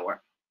that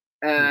power.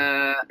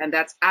 And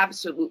that's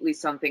absolutely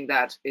something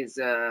that is,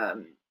 I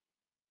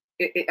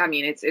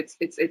mean,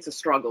 it's a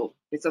struggle.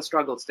 It's a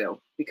struggle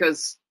still,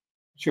 because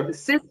Sure. the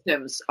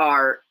systems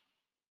are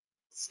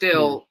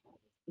still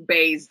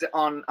based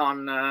on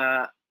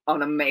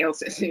a male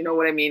system. You know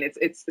what I mean?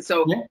 It's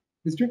so. Yeah,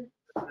 it's true.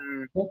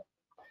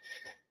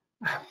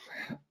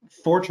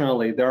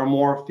 Fortunately, there are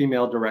more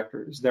female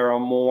directors. There are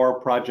more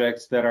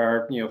projects that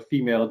are,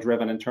 female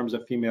driven in terms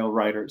of female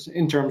writers,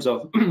 in terms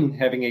of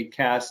having a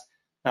cast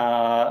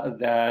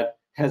that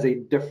has a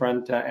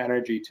different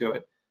energy to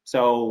it.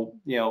 So,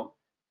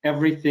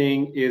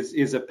 everything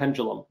is a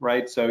pendulum,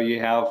 right? So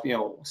you have,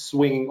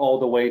 swinging all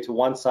the way to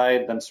one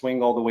side, then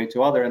swing all the way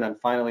to other, and then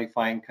finally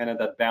find kind of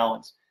that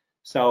balance.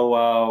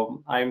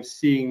 So I'm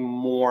seeing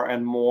more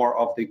and more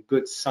of the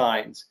good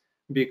signs,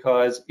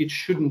 because it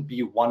shouldn't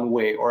be one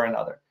way or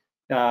another.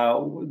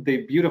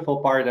 The beautiful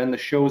part and the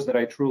shows that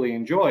I truly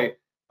enjoy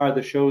are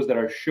the shows that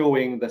are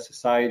showing the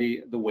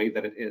society the way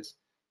that it is,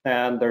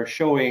 and they're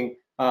showing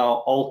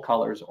all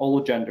colors,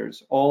 all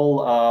genders,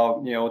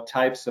 all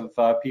types of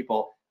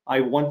people.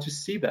 I want to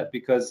see that,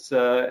 because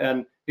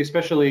and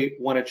especially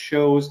when it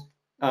shows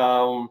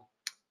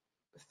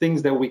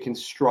things that we can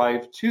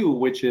strive to,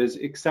 which is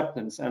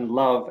acceptance and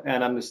love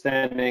and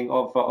understanding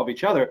of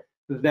each other.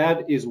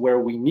 That is where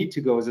we need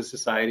to go as a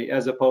society,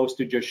 as opposed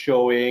to just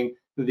showing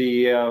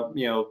the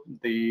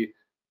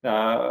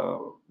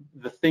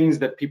things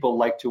that people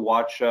like to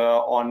watch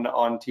on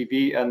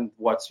TV, and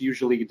what's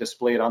usually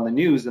displayed on the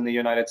news in the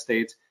United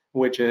States,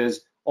 which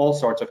is all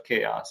sorts of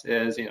chaos.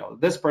 Is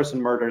this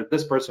person murdered,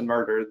 this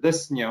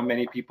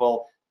many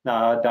people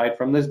died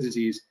from this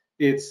disease.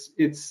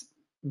 It's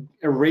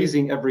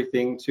erasing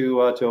everything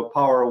to a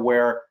power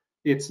where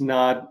it's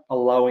not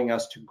allowing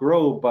us to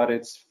grow, but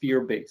it's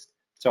fear-based.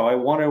 So I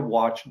want to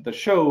watch the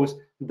shows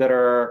that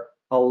are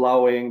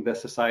allowing the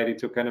society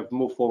to kind of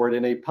move forward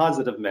in a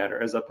positive manner,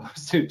 as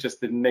opposed to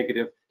just the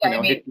negative,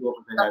 hit you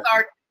over the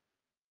head.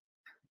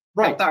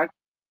 Right.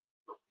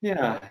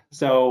 Yeah.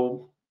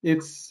 So it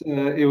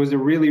was a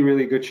really,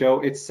 really good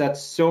show. It set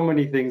so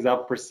many things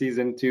up for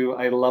season 2.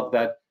 I love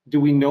that. Do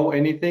we know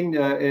anything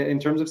in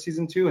terms of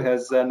season 2?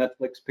 Has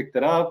Netflix picked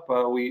it up?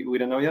 We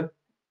don't know yet.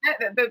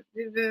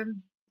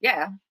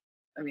 Yeah.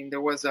 I mean, there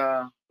was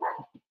some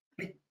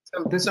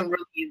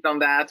release on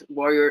that.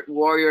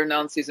 Warrior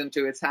Nun season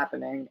 2. It's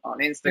happening on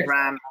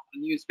Instagram, on the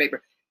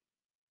newspaper.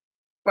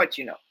 But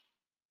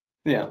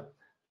Yeah.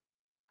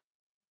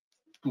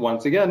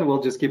 Once again,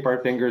 we'll just keep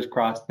our fingers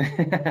crossed.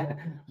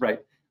 Right.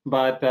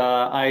 But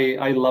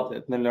I loved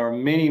it. And there are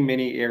many,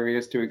 many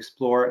areas to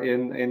explore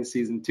in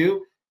season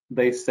 2.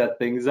 They set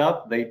things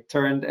up. They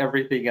turned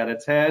everything on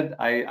its head.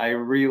 I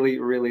really,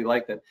 really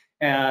liked it.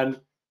 And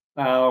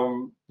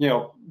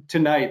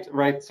tonight,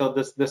 right? So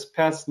this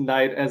past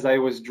night, as I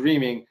was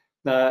dreaming,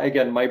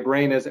 again, my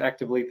brain is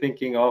actively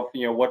thinking of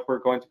what we're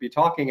going to be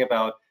talking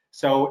about.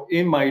 So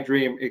in my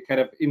dream, it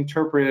kind of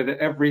interpreted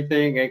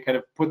everything and kind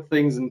of put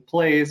things in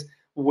place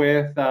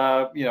with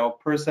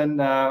person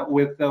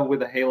with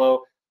a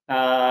halo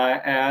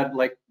and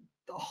like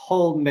the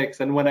whole mix.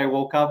 And when I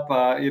woke up,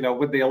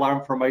 with the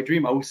alarm from my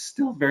dream, I was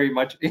still very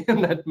much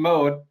in that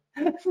mode.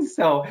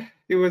 So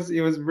it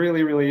was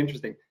really, really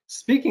interesting.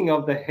 Speaking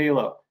of the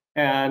halo,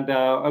 and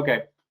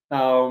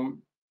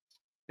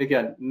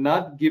again,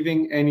 not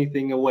giving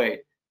anything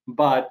away,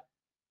 but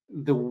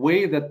the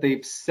way that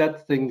they've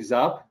set things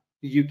up,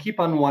 you keep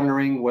on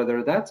wondering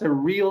whether that's a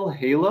real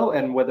halo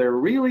and whether it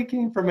really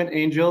came from an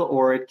angel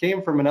or it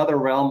came from another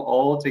realm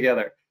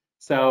altogether.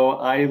 So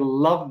I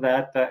love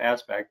that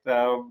aspect.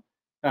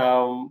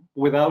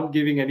 Without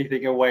giving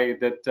anything away,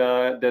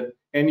 that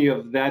any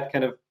of that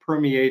kind of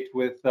permeate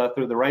with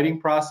through the writing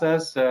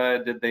process.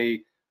 Did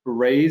they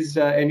raise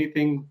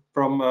anything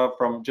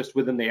from just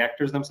within the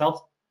actors themselves?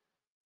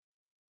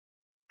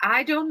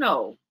 I don't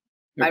know.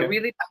 Okay. I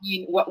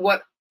mean,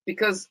 what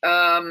because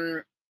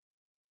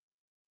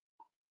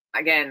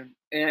again,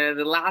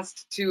 the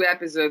last 2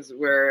 episodes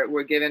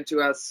were given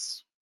to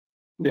us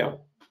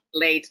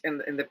late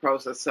in the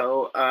process,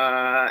 so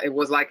it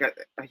was like a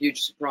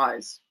huge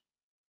surprise.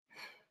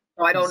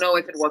 So I don't know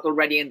if it was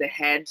already in the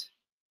head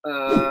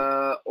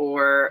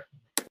or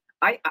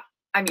I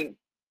mean,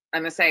 I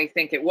must say I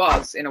think it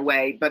was in a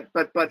way, but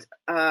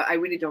I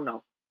really don't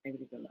know.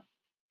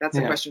 That's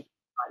a question for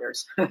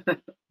writers.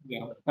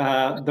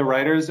 The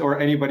writers or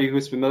anybody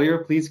who's familiar,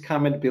 please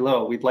comment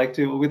below. We'd like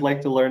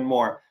to learn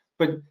more.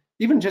 But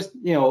even just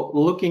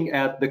looking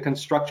at the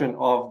construction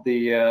of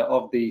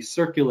the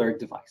circular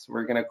device,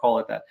 we're going to call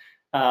it that.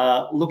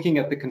 Looking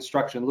at the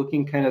construction,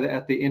 looking kind of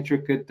at the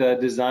intricate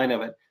design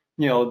of it.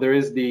 There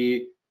is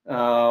the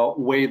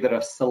way that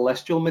a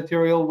celestial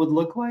material would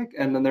look like,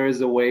 and then there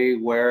is a way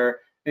where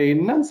a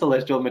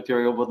non-celestial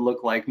material would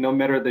look like, no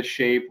matter the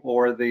shape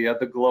or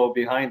the glow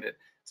behind it.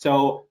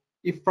 So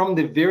if from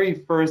the very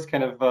first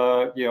kind of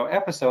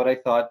episode, I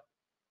thought,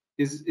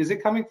 is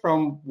it coming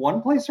from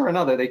one place or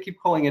another? They keep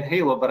calling it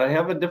Halo, but I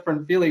have a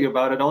different feeling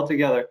about it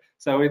altogether.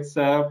 So it's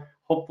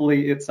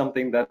hopefully it's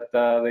something that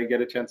they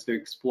get a chance to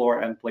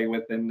explore and play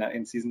with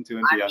in season 2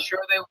 and beyond. I'm sure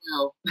they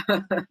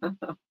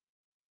will.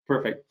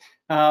 Perfect.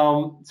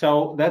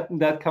 So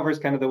that covers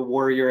kind of the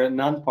warrior and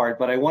nun part,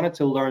 but I wanted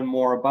to learn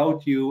more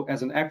about you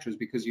as an actress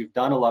because you've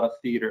done a lot of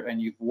theater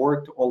and you've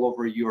worked all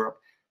over Europe.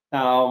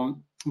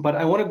 But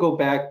I want to go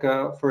back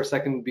for a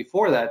second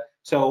before that.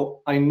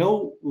 So I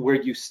know where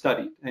you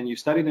studied, and you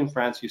studied in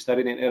France, you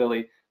studied in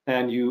Italy,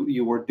 and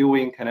you were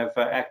doing kind of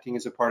acting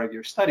as a part of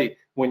your study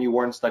when you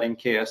weren't studying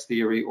chaos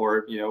theory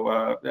or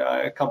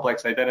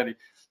complex identity.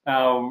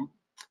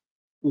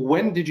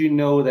 When did you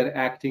know that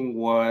acting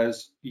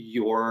was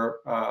your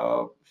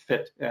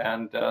fit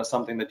and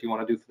something that you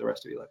want to do for the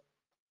rest of your life?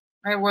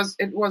 It was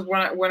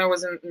when I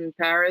was in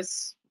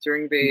Paris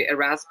during the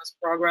Erasmus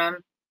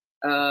program.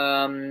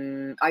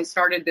 I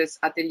started this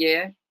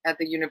atelier at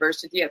the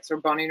university, at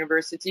Sorbonne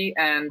University,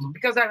 and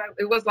because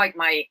it was like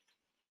my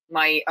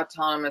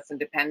autonomous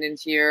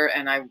independent year,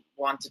 and I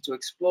wanted to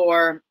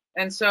explore,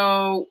 and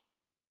so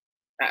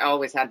I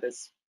always had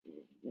this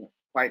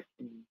quite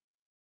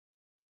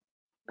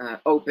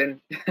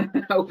openness.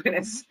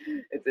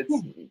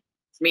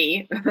 It's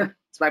me.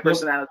 It's my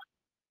personality.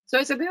 So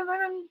I said,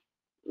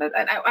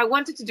 I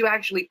wanted to do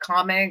actually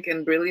comic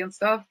and brilliant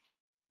stuff.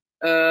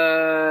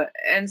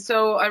 And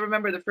so I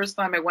remember the first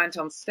time I went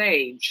on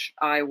stage,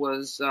 I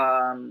was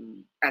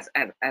as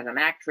an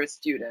acting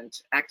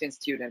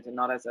student, and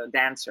not as a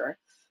dancer.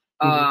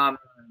 I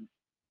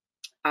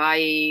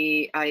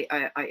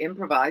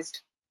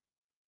improvised.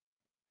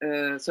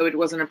 So it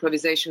was an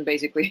improvisation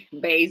basically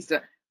based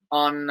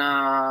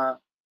on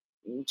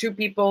two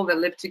people that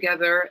lived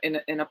together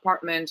in an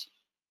apartment.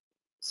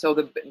 So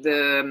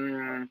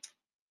the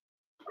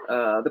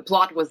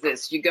plot was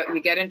this: you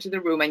get into the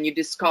room and you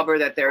discover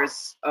that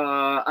there's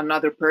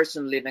another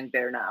person living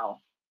there now.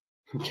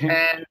 Okay.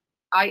 And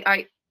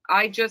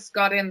I just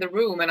got in the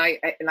room and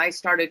I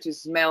started to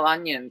smell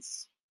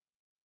onions,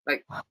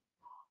 like,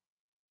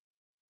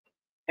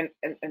 and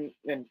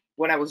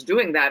when I was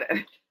doing that,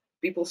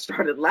 people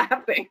started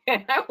laughing,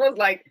 and I was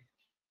like,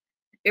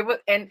 it was,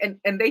 and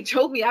they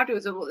told me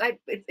afterwards,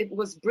 it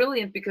was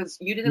brilliant because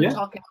you didn't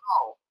talk at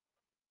all.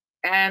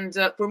 And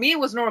for me, it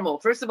was normal.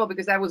 First of all,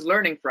 because I was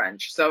learning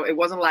French, so it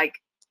wasn't like,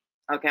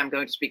 okay, I'm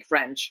going to speak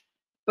French.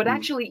 But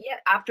actually,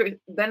 after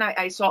then,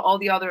 I saw all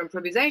the other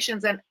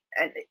improvisations, and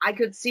I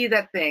could see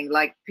that thing,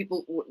 like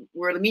people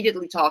were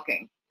immediately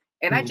talking,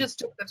 and I just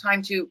took the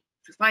time to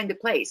find a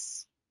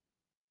place.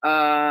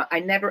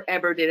 I never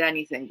ever did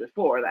anything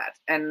before that,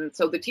 and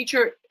so the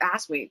teacher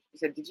asked me, he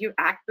said, "Did you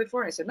act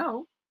before?" I said,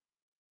 "No."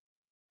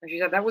 And she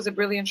said, "That was a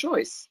brilliant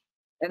choice."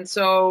 And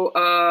so,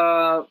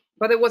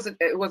 but it was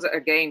a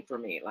game for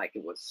me. Like I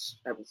was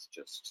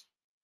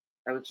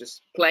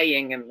just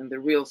playing in the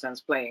real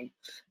sense, playing.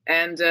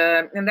 And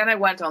then I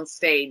went on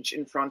stage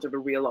in front of a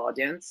real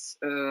audience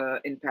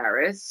in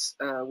Paris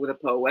with a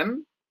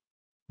poem,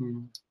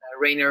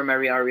 Rainer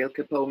Maria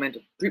Rilke poem,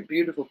 a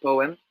beautiful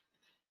poem.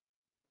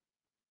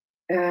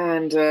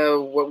 And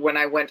when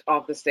I went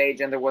off the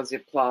stage and there was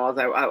applause,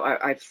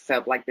 I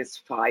felt like this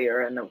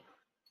fire and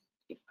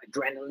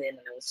adrenaline, and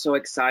I was so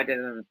excited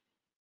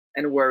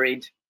and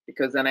worried,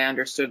 because then I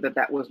understood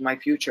that was my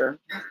future.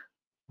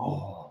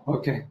 Oh,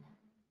 okay.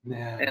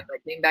 Yeah. And I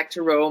came back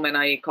to Rome and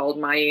I called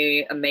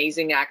my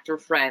amazing actor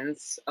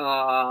friends.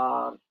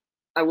 I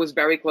was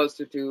very close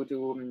to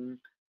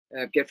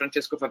Pier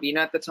Francesco Favino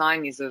at the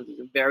time. He's a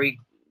very,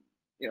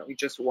 he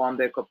just won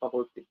the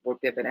Coppa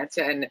Volpi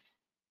Venezia, and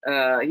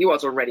he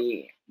was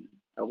already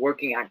a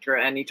working actor.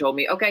 And he told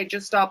me, okay,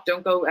 just stop,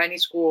 don't go any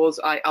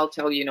schools. I'll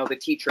tell you, the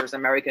teachers,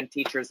 American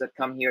teachers that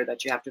come here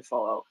that you have to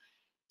follow.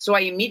 So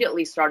I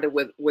immediately started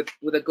with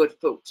a good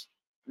foot,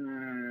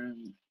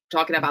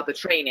 talking about the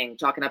training,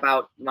 talking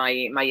about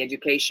my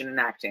education in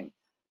acting.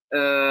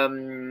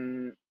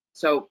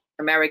 So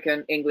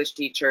American, English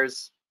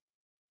teachers,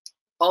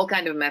 all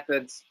kind of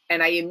methods.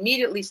 And I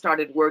immediately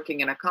started working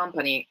in a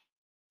company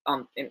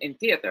in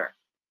theater.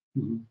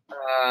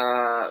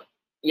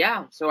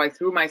 So I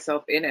threw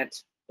myself in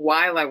it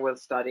while I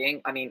was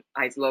studying. I mean,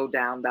 I slowed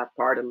down that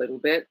part a little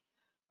bit,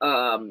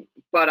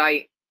 but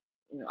I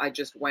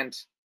just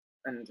went.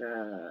 And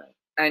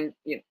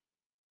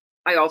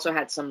I also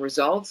had some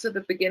results at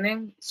the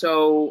beginning.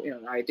 So,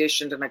 I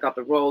auditioned and I got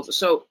the roles.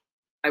 So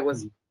I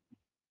was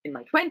in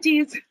my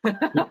 20s.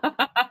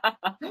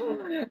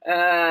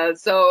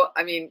 So,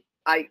 I mean,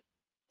 and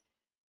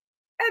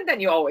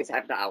then you always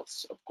have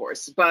doubts, of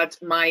course. But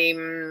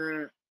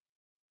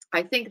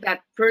I think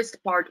that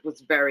first part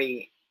was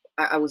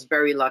I was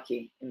very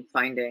lucky in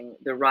finding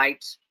the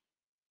right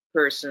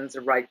persons,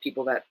 the right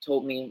people that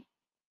told me,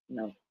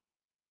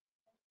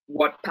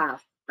 what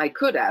path I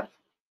could have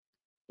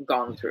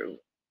gone through.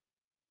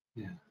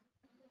 Yeah.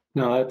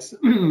 No, it's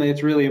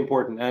really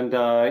important,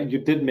 and you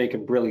did make a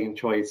brilliant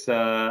choice.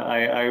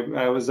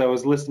 I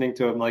was listening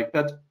to him like,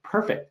 that's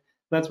perfect.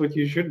 That's what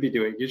you should be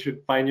doing. You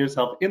should find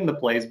yourself in the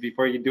place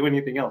before you do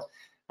anything else.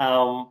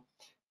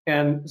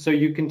 And so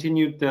you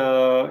continued,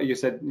 you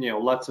said,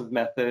 lots of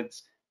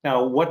methods.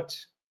 Now, what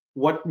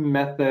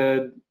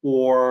method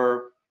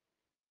or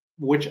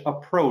which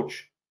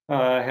approach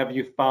have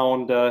you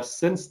found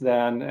since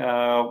then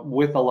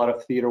with a lot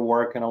of theater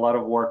work and a lot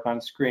of work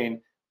on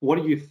screen?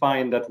 What do you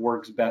find that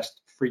works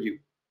best for you?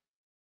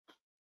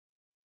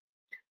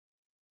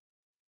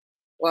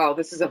 Wow,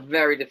 this is a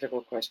very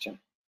difficult question.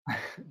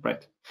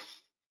 Right.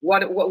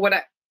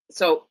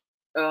 So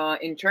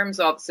in terms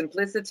of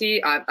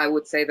simplicity, I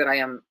would say that I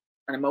am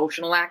an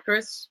emotional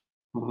actress,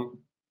 Mm-hmm.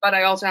 but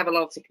I also have a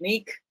lot of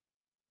technique.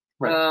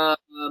 Right.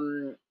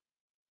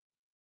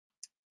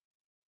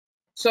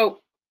 So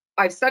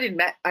I've studied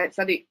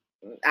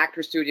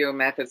actor studio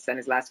methods,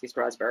 Stanislavski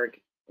Strasberg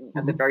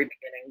at the very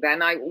beginning.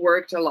 Then I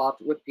worked a lot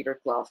with Peter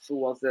Clough, who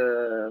was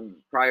the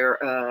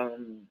prior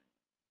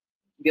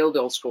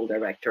Guildhall School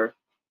director,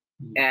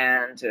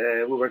 and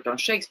we worked on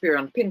Shakespeare,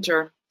 on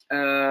Pinter,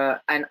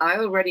 and I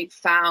already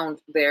found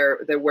there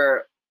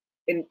were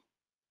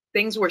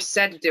things were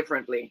said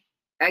differently.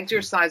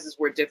 Exercises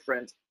were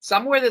different.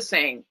 Some were the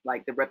same,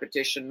 like the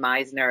repetition,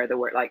 Meisner.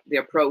 The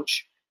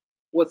approach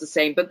was the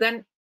same, but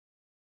then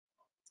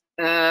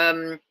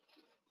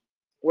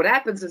what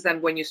happens is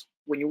then when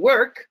you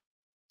work,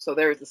 so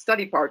there is the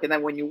study part, and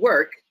then when you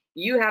work,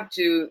 you have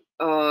to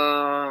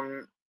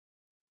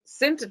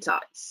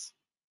synthesize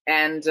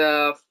and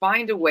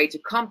find a way to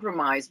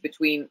compromise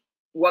between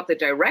what the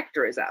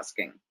director is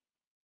asking.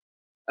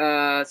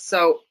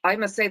 So I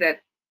must say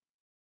that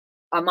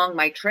among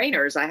my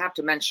trainers, I have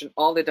to mention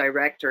all the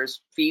directors,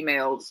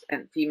 female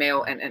and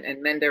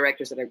men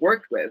directors that I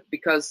worked with,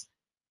 because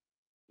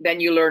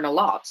then you learn a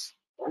lot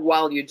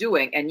while you're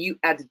doing, and you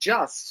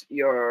adjust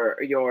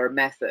your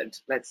method,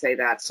 let's say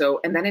that.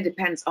 So, and then it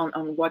depends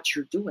on what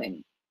you're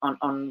doing,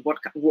 on what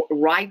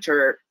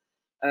writer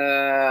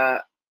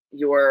you're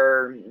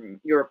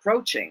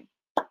approaching,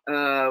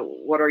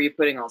 what are you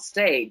putting on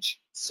stage.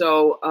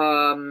 So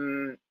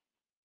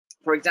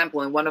for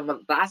example, in one of the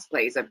last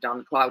plays I've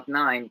done, Cloud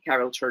 9,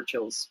 Carol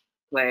Churchill's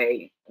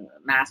play,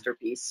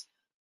 masterpiece,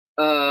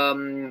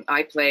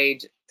 I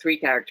played 3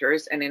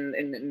 characters, and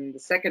in the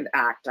second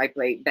act I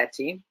played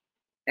Betty,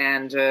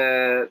 and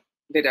the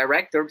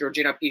director,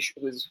 Georgina Pish,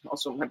 who is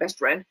also my best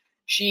friend,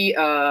 she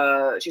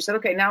said,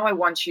 okay, now I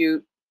want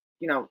you,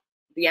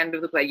 the end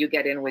of the play, you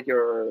get in with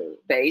your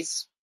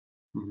bass,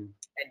 and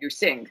you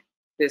sing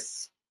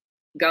this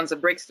Guns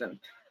of Brixton.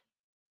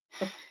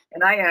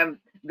 And I am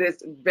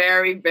this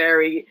very,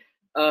 very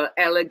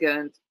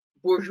elegant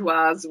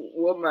bourgeoise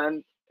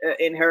woman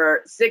in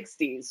her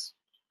 60s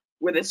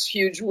with this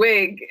huge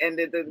wig and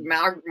the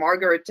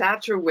Margaret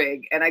Thatcher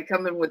wig, and I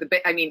come in with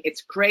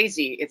it's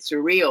crazy, it's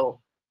surreal,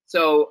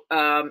 so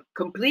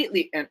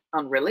completely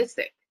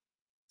unrealistic.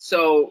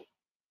 So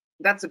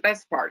that's the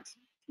best part,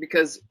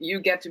 because you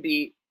get to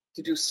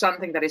do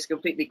something that is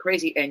completely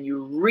crazy, and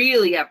you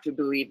really have to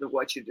believe in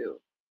what you do,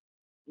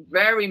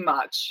 very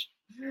much.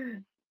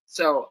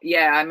 So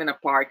yeah, I'm in a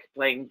park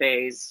playing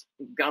bass,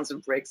 Guns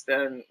of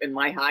Brixton, in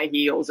my high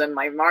heels and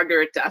my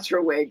Margaret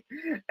Thatcher wig,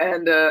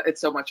 and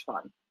it's so much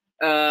fun.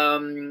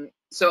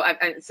 So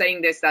I'm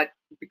saying this that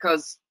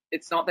because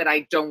it's not that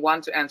I don't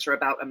want to answer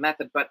about a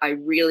method, but I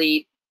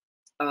really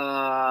there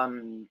are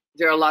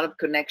a lot of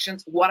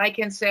connections. What I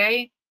can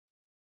say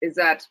is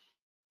that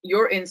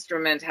your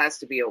instrument has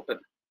to be open.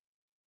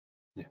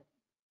 Yeah.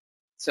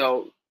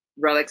 So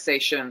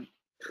relaxation,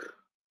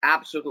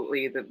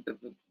 absolutely the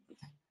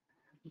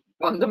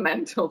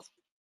fundamentals.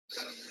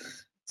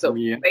 So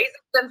basics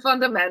and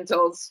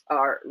fundamentals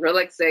are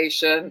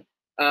relaxation,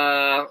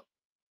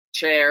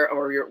 chair,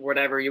 or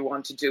whatever you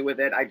want to do with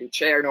it. I do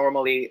chair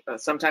normally.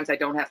 Sometimes I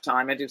don't have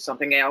time, I do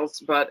something else,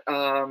 but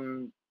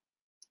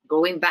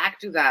going back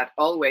to that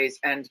always,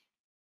 and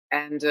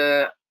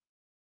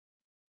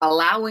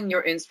allowing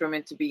your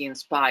instrument to be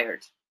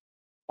inspired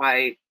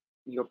by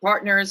your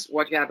partners,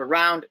 what you have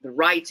around, the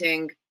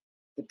writing,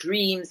 the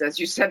dreams, as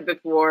you said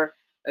before.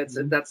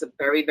 That's a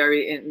very,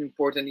 very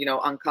important,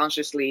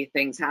 unconsciously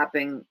things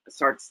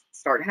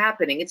start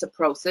happening. It's a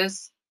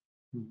process.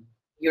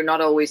 You're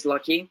not always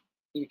lucky.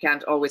 You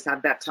can't always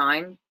have that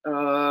time.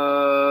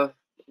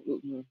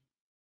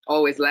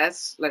 Always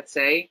less, let's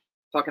say,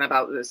 talking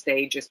about the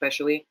stage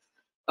especially.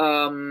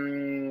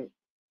 So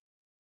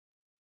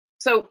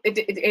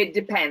it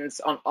depends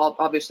on,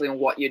 obviously, on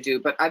what you do,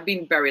 but I've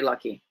been very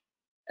lucky.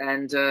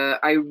 And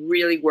I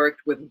really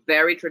worked with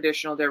very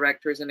traditional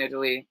directors in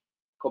Italy,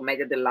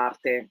 Commedia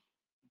dell'arte,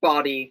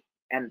 body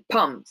and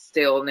pump,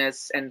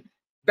 stillness, and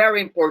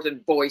very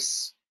important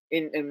voice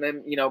in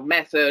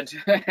method,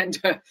 and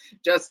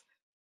just.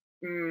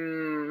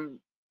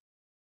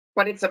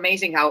 But it's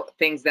amazing how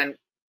things then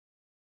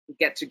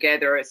get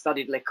together. I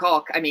studied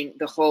Lecoq. I mean,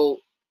 the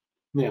whole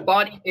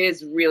body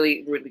is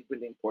really, really,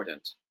 really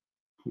important.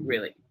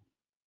 Really.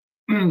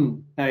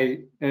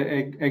 I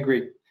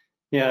agree.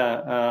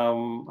 Yeah,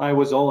 I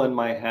was all in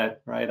my head,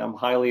 right? I'm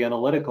highly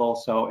analytical,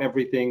 so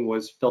everything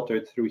was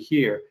filtered through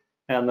here,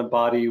 and the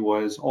body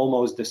was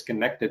almost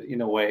disconnected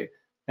in a way.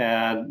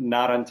 And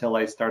not until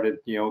I started,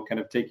 kind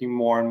of taking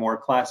more and more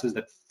classes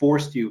that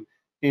forced you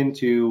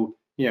into,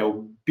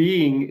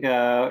 being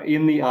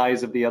in the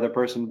eyes of the other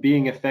person,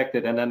 being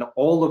affected, and then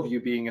all of you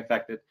being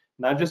affected,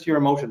 not just your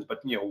emotions, but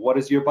what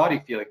is your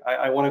body feeling?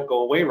 I want to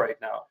go away right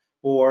now,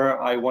 or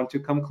I want to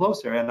come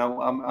closer, and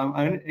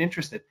I'm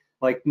interested.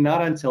 Like,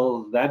 not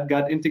until that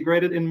got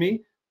integrated in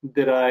me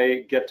did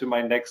I get to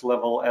my next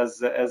level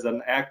as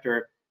an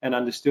actor and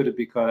understood it,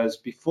 because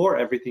before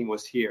everything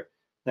was here,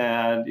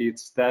 and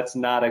that's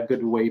not a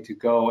good way to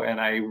go, and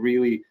I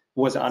really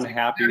was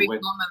unhappy very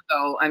with. common,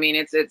 though. I mean,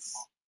 it's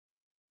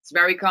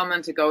very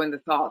common to go in the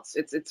thoughts.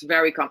 It's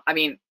very common. I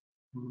mean,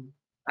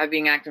 I've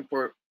been acting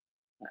for,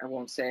 I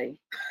won't say,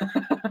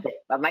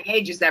 but my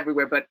age is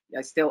everywhere. But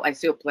I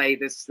still play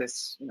this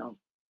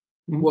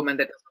woman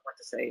that doesn't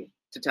want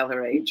to tell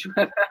her age.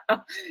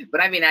 But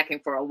I've been acting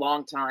for a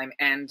long time,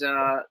 and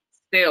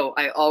still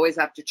I always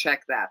have to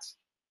check that.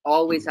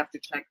 Always have to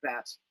check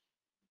that,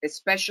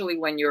 especially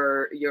when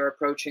you're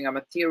approaching a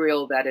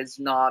material that is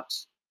not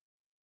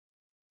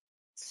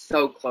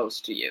so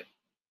close to you.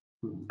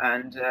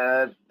 And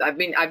I've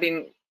been,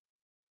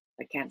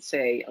 I can't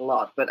say a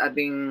lot, but I've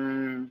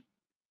been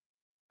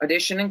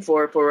auditioning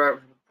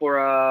for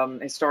a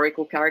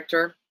historical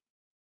character,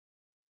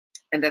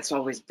 and that's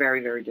always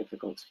very, very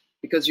difficult,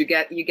 because you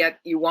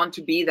want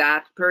to be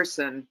that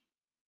person,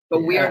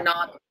 but we are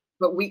not.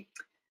 But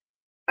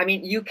I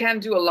mean, you can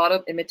do a lot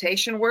of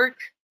imitation work,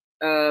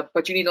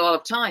 but you need a lot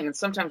of time, and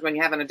sometimes when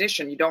you have an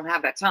audition, you don't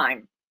have that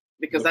time,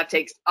 because that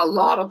takes a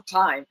lot of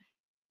time.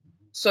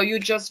 So you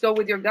just go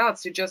with your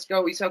guts. You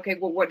say, okay,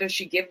 well, what does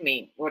she give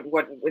me?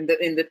 What in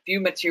the few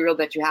material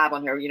that you have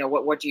on her,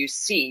 what do you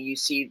see? You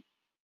see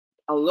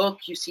a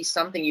look, you see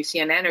something, you see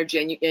an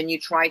energy, and you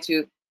try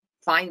to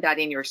find that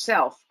in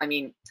yourself. I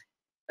mean,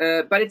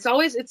 but it's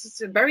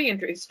a very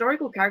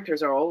historical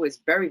characters are always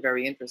very,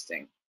 very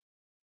interesting.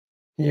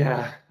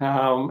 Yeah,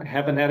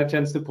 haven't had a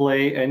chance to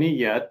play any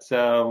yet,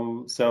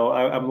 so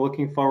I'm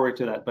looking forward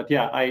to that. But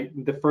yeah,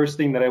 the first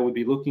thing that I would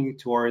be looking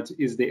towards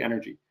is the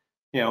energy.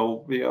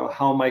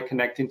 How am I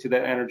connecting to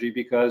that energy?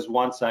 Because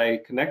once I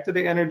connect to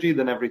the energy,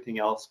 then everything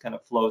else kind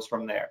of flows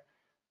from there.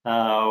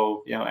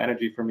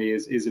 Energy for me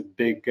is a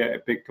big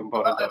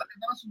component of it.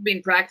 I've also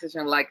been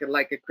practicing like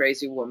a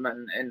crazy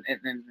woman, and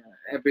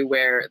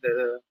everywhere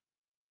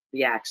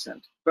the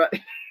accent, but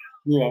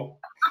yeah.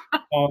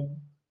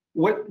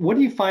 What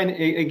do you find,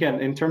 again,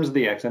 in terms of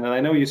the accent? And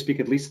I know you speak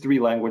at least 3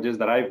 languages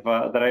that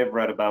I've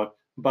read about,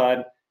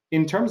 but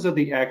in terms of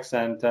the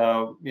accent,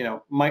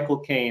 Michael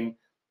Caine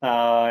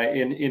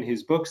in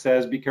his book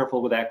says, be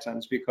careful with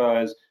accents,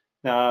 because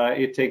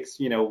it takes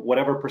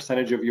whatever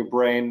percentage of your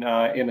brain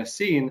in a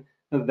scene,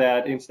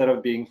 that instead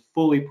of being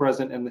fully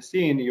present in the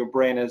scene, your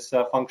brain is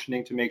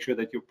functioning to make sure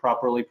that you're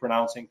properly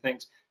pronouncing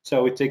things.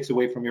 So it takes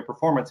away from your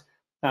performance.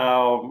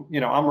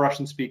 I'm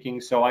Russian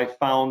speaking, so I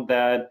found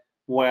that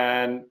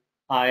when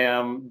I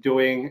am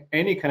doing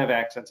any kind of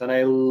accents, and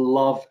I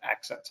love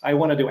accents, I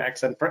want to do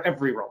accent for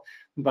every role,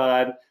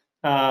 but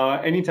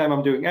anytime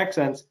I'm doing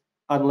accents,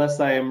 unless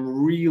I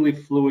am really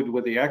fluid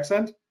with the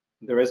accent,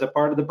 there is a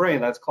part of the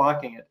brain that's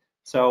clocking it.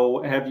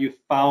 So have you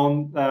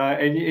found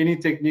any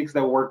techniques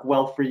that work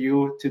well for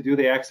you to do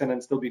the accent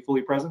and still be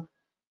fully present?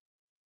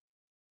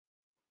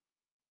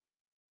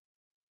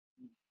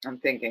 I'm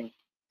thinking.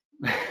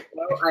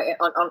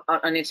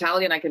 On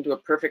Italian, I can do a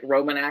perfect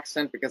Roman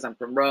accent because I'm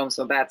from Rome,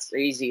 so that's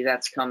easy.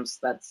 That comes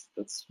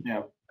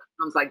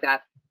like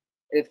that.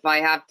 If I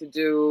have to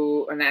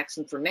do an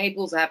accent for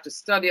Naples, I have to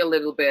study a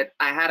little bit.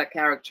 I had a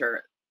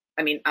character.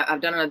 I mean, I've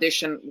done an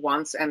audition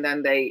once, and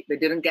then they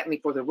didn't get me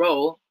for the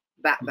role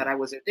that I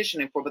was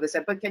auditioning for, but they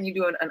said, "But can you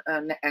do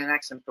an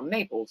accent from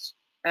Naples?"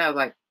 And I was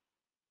like,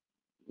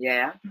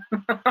 "Yeah."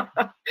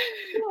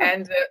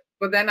 And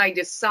but then I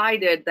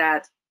decided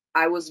that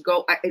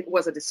it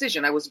was a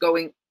decision. I was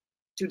going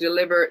to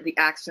deliver the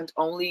accent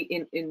only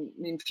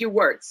in few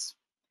words.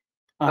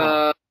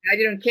 I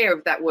didn't care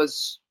if that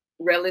was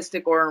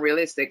realistic or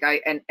unrealistic.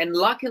 And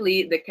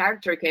luckily the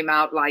character came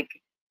out like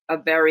a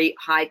very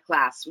high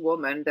class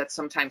woman that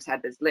sometimes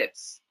had these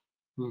lips,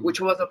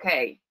 which was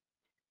okay.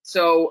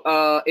 So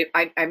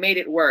I made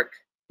it work.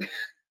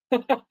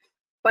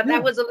 But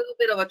that was a little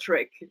bit of a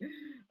trick.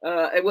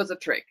 It was a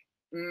trick.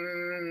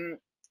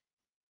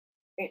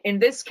 In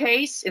this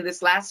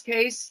last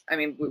case, I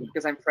mean,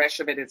 because I'm fresh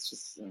of it, it's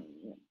just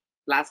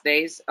last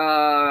days.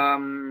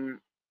 I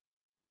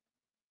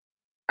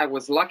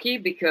was lucky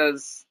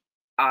because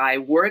I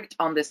worked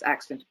on this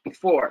accent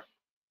before,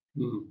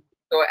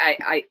 so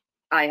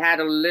I had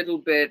a little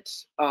bit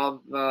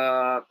of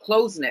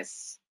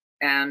closeness,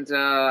 and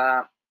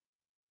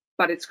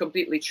but it's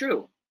completely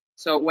true.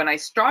 So when I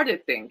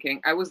started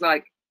thinking, I was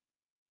like,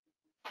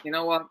 you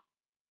know what?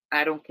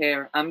 I don't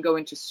care. I'm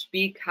going to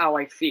speak how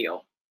I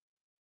feel.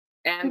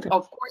 And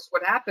of course,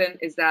 what happened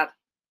is that,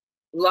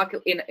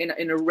 luckily,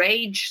 in a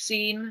rage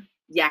scene,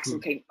 the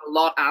accent came a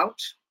lot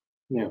out.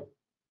 Yeah.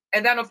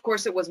 And then, of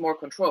course, it was more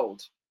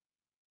controlled.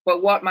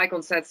 But what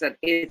Michael said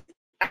is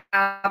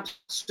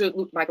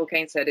absolutely. Michael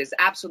Caine said is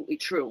absolutely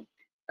true.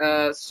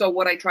 So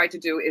what I try to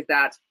do is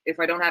that if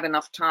I don't have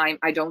enough time,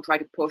 I don't try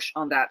to push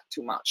on that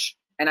too much.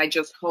 And I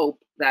just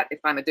hope that if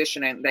I'm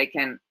auditioning, they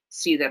can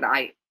see that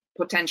I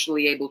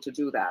potentially able to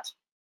do that.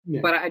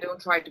 Yeah. But I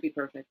don't try to be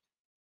perfect.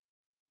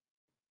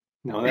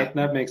 No,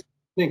 that makes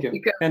thank you.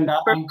 Because And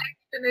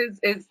perfection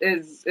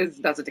is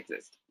doesn't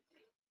exist.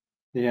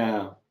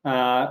 yeah,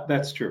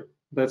 that's true.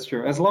 That's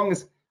true. As long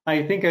as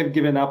I think I've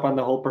given up on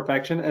the whole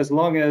perfection, as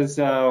long as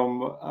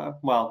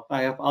well,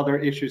 I have other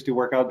issues to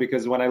work out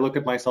because when I look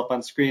at myself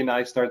on screen,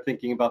 I start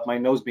thinking about my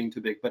nose being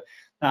too big. But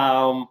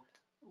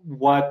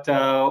what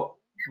I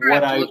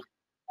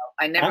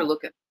never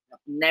look at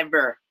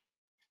never.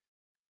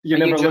 You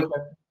never look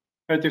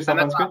at yourself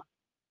on screen?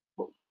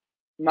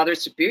 Mother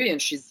Superior, and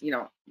she's, you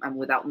know, I'm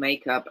without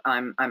makeup.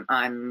 I'm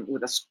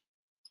with a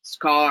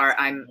scar.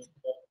 I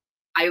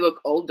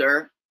look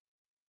older.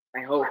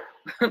 I hope.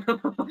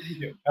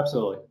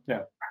 Absolutely,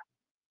 yeah.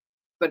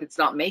 But it's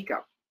not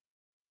makeup.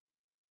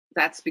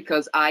 That's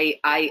because I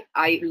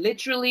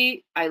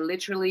literally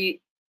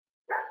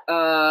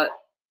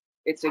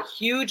it's a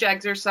huge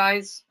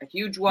exercise, a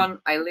huge one.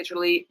 I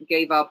literally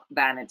gave up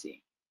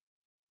vanity,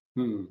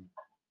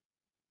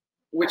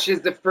 which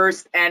is the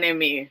first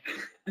enemy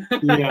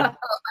of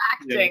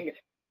acting. Yeah.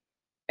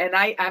 And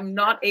I'm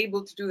not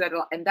able to do that.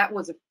 And that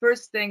was the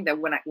first thing that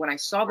when I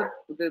saw the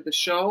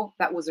show,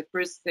 that was the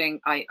first thing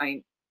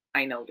I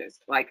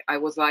noticed. Like I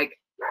was like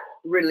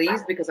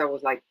released because I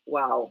was like,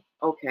 wow,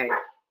 okay,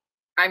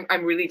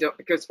 I'm really dope,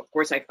 because of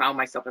course I found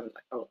myself and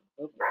like, oh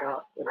my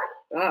god,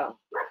 oh.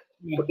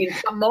 But in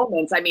some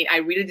moments, I mean, I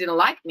really didn't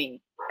like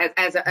me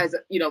as a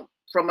you know,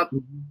 from a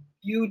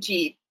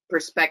beauty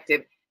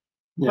perspective.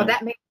 Yeah. But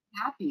that made me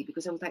happy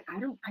because I was like, I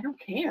don't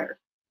care,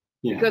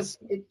 because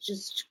it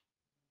just,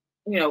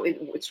 you know,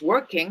 it's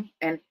working,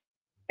 and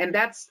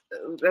that's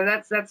a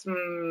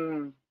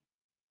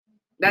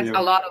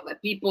lot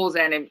of people's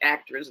and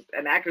actors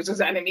and actresses'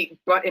 enemy.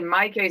 But in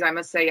my case, I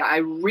must say I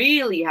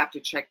really have to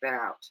check that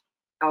out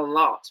a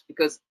lot,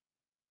 because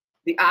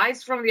the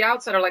eyes from the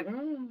outside are like,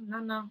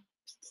 no.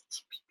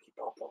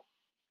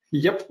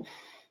 Yep.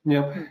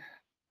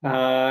 So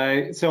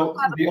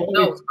the only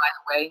nose, by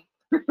the way.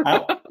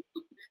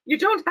 You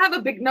don't have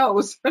a big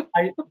nose.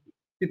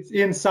 It's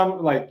in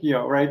some, like, you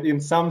know, right, in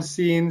some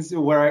scenes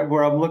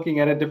where I'm looking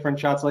at a different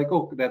shots, like,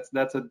 oh,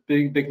 that's a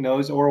big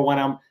nose. Or when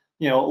I'm,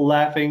 you know,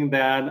 laughing,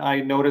 then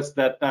I notice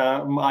that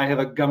I have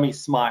a gummy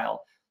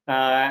smile,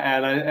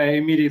 and I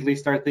immediately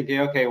start thinking,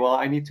 okay, well,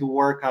 I need to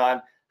work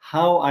on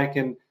how I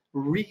can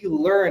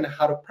relearn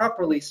how to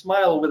properly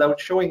smile without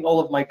showing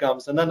all of my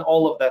gums, and then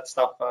all of that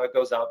stuff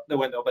goes out the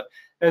window. But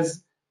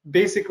as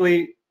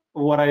basically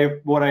what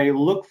I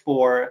look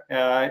for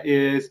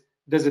is,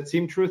 does it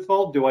seem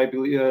truthful? Do I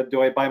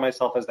buy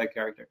myself as that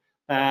character?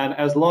 And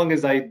as long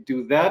as I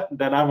do that,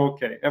 then I'm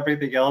okay.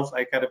 Everything else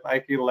I can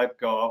let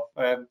go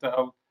of. And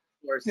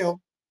you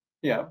know,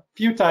 yeah,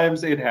 few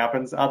times it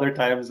happens. Other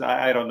times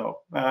I don't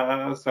know.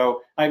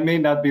 So I may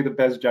not be the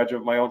best judge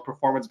of my own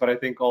performance, but I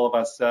think all of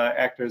us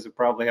actors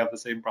probably have the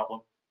same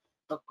problem.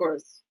 Of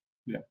course.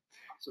 Yeah.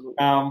 Absolutely.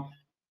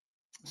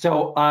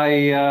 So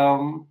I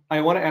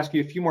want to ask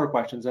you a few more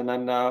questions, and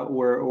then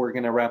we're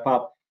going to wrap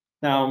up.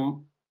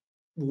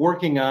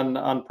 Working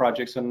on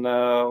projects, and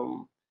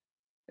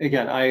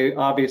again, I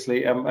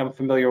obviously am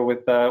familiar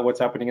with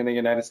what's happening in the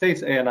United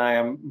States, and I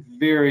am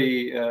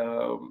very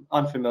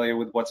unfamiliar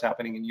with what's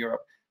happening in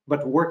Europe.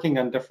 But working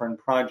on different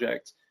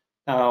projects,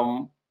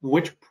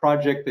 which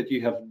project that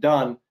you have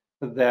done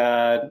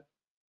that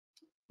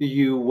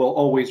you will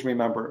always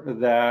remember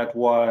that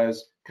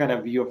was kind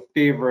of your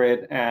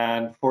favorite,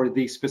 and for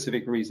these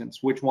specific reasons,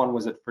 which one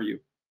was it for you?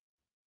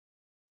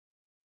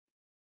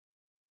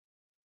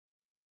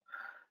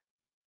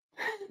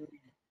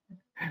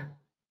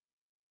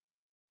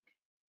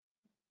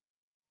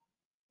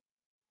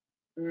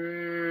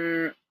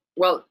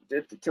 Well,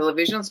 the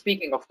television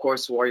speaking, of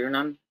course, Warrior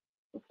Nun,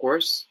 of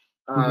course,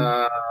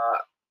 on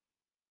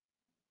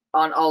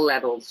all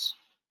levels.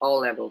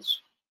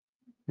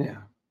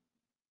 Yeah.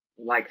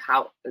 Like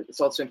how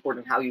it's also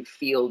important how you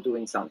feel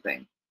doing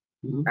something.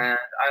 And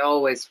I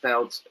always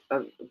felt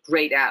a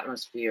great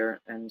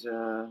atmosphere and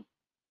a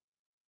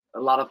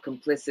lot of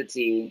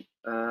complicity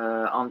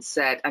on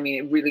set. I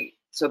mean, it really,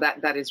 so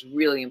that is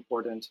really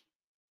important.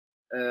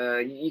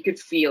 You could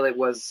feel it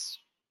was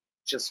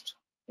just,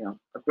 you know,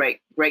 a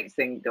great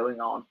thing going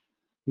on.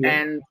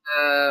 And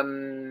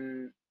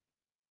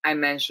I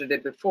mentioned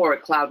it before,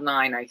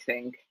 Cloud9, I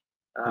think,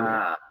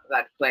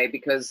 that play,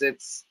 because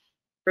it's,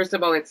 first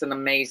of all, it's an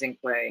amazing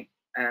play,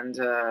 and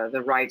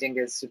the writing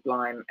is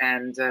sublime,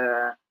 and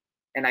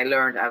I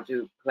learned how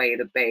to play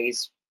the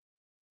bass.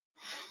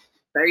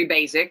 Very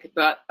basic,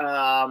 but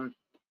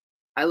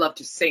I love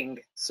to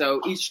sing.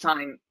 So each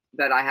time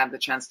that I have the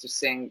chance to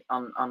sing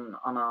on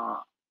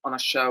a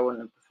show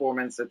and a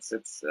performance, it's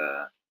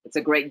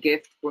a great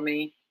gift for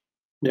me.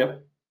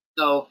 Yep.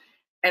 So,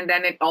 and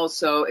then it's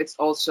also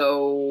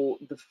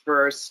the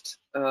first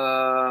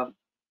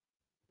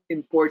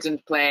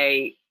important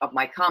play of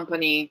my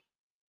company.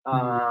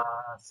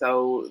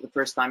 So the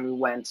first time we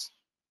went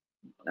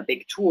on a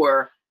big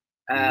tour.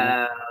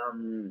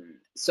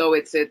 So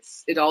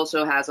it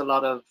also has a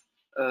lot of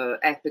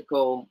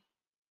ethical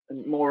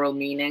and moral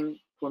meaning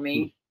for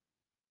me.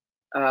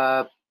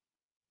 But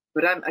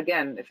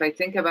again, if I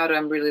think about it,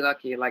 I'm really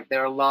lucky. Like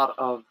there are a lot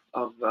of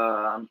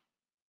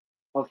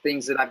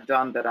things that I've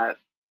done that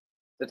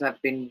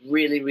have been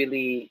really,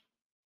 really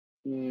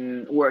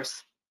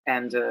worth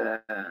and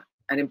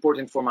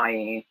important for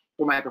my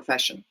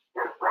profession.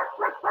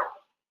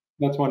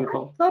 That's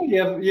wonderful. Oh,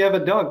 you have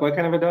a dog. What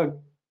kind of a dog?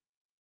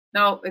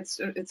 No, it's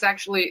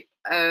actually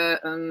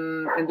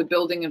in the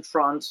building in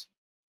front.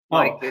 Oh.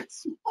 Like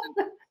it's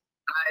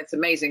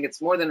amazing.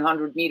 It's more than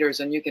 100 meters,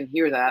 and you can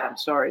hear that. I'm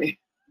sorry.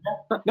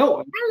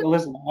 No,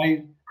 listen,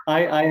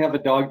 I have a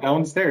dog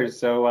downstairs,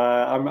 so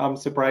I'm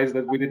surprised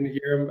that we didn't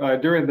hear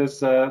him during this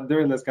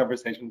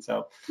conversation.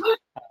 So,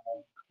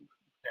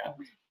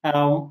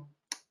 yeah.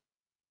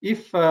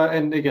 If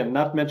and again,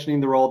 not mentioning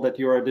the role that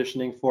you're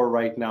auditioning for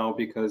right now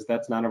because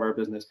that's none of our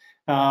business.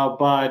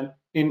 But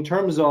in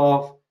terms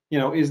of,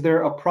 is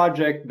there a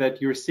project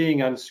that you're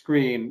seeing on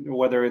screen,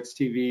 whether it's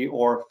TV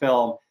or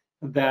film,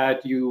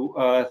 that you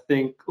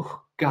think,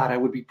 oh, God, I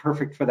would be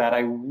perfect for that.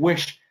 I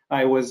wish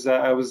I was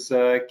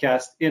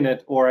cast in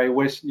it, or I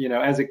wish,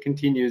 as it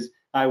continues,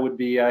 I would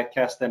be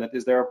cast in it.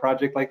 Is there a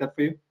project like that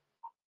for you?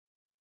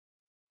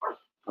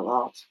 A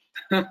lot.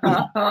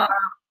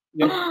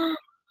 Yep.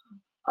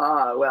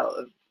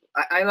 Well,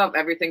 I love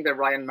everything that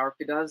Ryan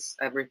Murphy does.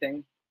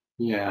 Everything.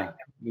 Yeah,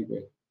 I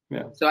agree.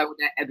 Yeah. So I would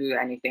do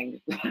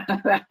anything. So,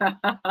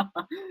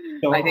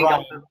 I think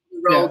Ryan, the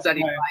roles that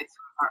he Ryan. writes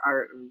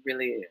are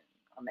really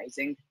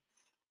amazing.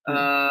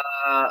 Yeah.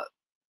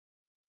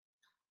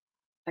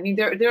 I mean,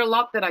 there are a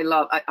lot that I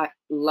love. I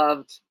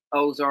loved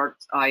Ozark.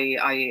 I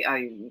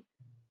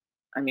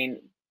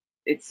mean,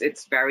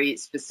 it's very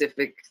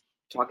specific,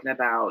 talking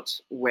about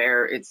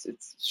where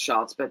it's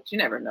shot, but you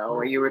never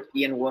know. A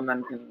European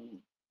woman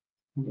can,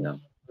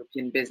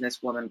 European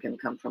businesswoman can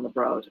come from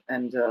abroad,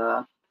 and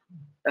we're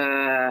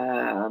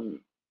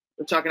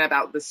talking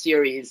about the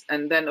series.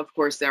 And then, of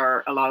course, there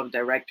are a lot of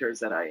directors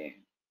that I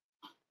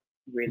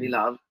really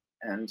love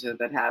and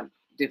that have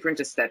different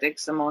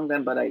aesthetics among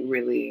them, but I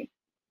really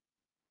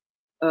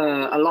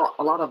a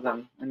lot of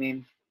them. I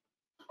mean,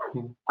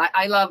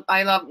 I love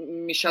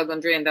Michel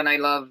Gondry, and then I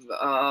love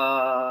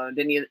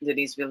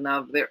Denis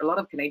Villeneuve. There are a lot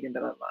of Canadians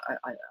that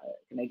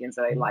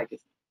I like.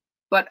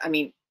 But I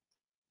mean,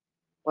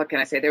 what can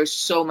I say? There's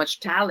so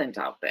much talent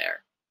out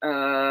there.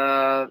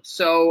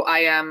 So I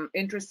am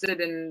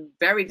interested in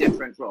very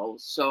different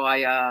roles. So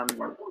I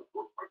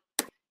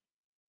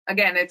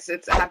again, it's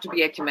I have to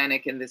be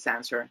ecumenic in this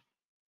answer.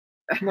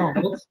 No,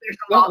 there's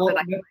a lot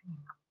that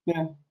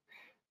yeah.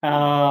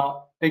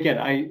 Again,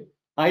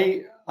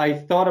 I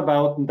thought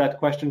about that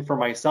question for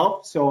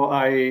myself, so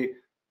I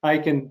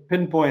can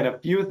pinpoint a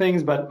few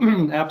things, but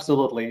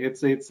absolutely,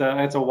 it's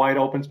a wide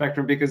open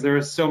spectrum because there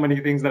are so many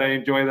things that I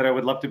enjoy that I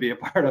would love to be a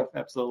part of.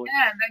 Absolutely.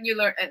 Yeah, and then you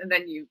learn, and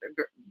then you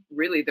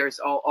really there's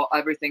all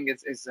everything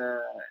is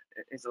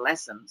a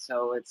lesson.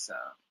 So it's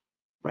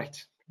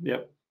right.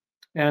 Yep.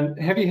 And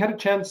have you had a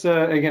chance,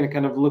 again,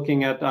 kind of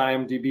looking at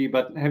IMDb,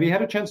 but have you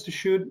had a chance to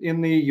shoot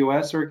in the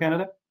US or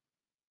Canada?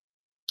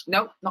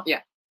 No, not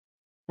yet.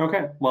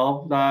 Okay,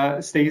 well,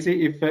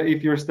 Stacy,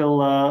 if you're still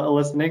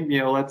listening,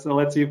 let's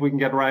see if we can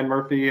get Ryan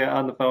Murphy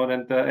on the phone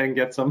and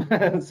get some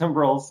some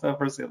roles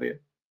for Celia.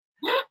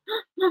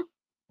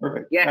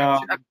 Perfect. Yeah,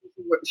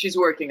 she's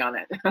working on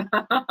it.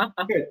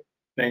 Good.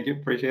 Thank you.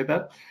 Appreciate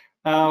that.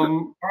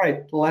 All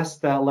right,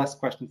 last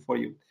question for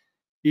you.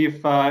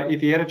 If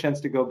you had a chance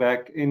to go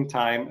back in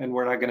time, and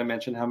we're not going to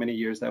mention how many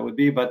years that would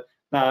be, but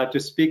to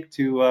speak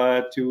to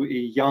a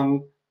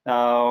young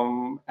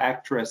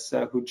actress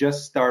who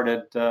just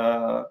started,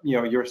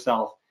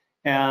 yourself,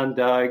 and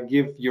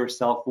give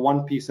yourself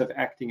one piece of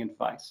acting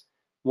advice,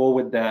 what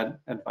would that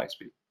advice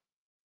be?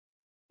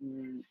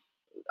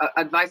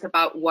 Advice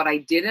about what I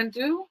didn't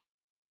do?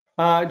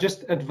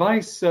 Just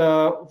advice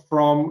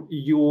from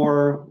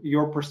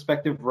your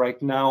perspective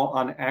right now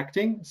on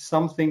acting,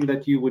 something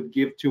that you would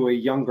give to a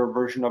younger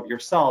version of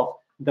yourself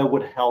that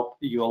would help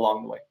you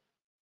along the way.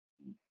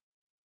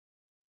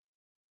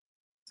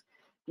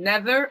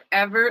 Never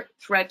ever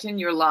threaten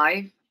your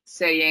life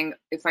saying,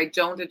 if I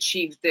don't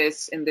achieve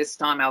this in this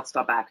time, I'll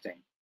stop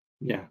acting.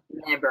 Yeah.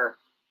 Never.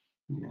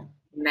 Yeah.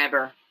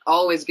 Never.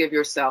 Always give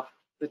yourself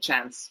the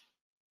chance.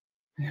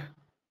 Yeah.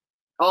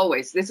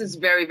 Always. This is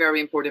very,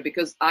 very important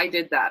because I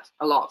did that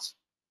a lot.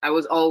 I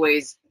was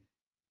always,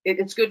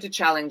 it's good to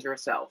challenge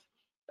yourself,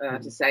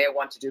 to say, I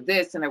want to do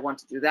this and I want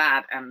to do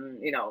that. And,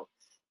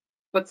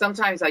 but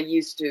sometimes I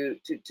used to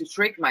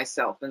trick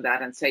myself in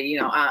that and say,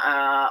 in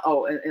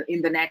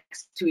the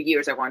next 2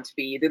 years, I want to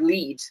be the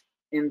lead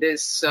in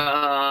this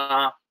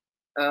Paolo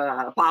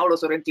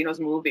Sorrentino's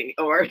movie,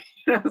 or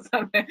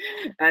something.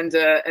 And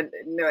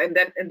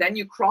then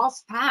you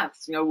cross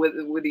paths,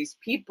 with these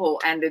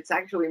people, and it's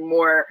actually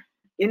more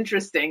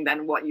interesting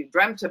than what you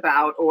dreamt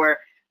about, or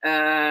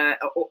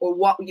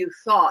what you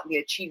thought the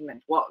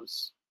achievement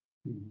was.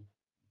 Mm-hmm.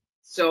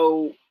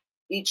 So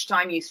each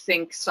time you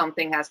think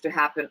something has to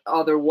happen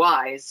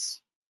otherwise,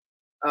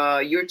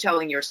 you're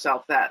telling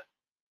yourself that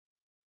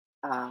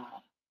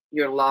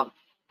you're loved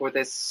or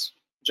this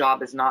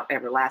job is not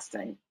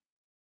everlasting,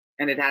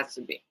 and it has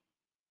to be.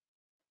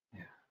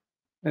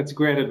 That's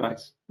great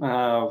advice.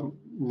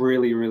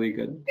 Really, really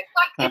good.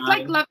 It's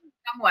like loving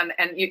someone,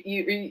 and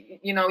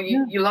you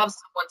love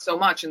someone so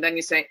much, and then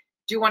you say,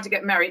 "Do you want to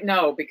get married?"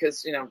 No,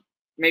 because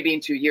maybe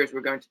in 2 years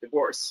we're going to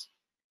divorce.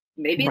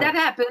 Maybe that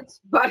happens,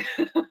 but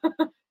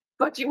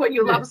when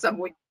you love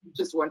someone, you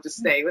just want to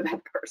stay with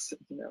that person.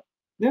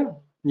 Yeah,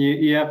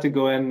 you have to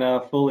go in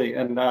fully,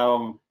 and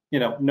no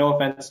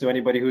offense to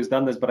anybody who's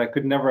done this, but I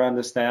could never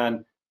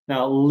understand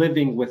now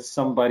living with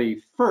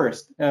somebody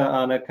first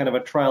on a kind of a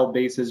trial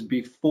basis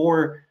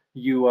before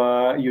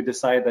you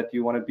decide that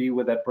you want to be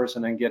with that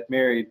person and get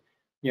married.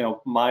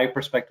 My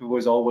perspective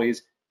was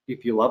always,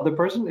 if you love the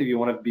person, if you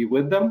want to be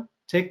with them,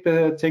 take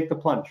the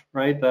plunge,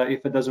 right?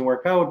 If it doesn't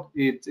work out,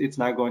 it's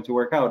not going to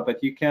work out,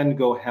 but you can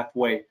go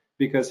halfway,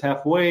 because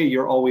halfway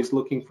you're always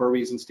looking for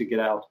reasons to get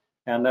out,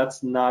 and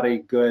that's not a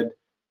good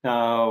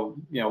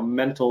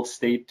mental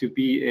state to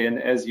be in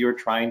as you're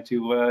trying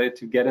to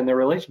get in a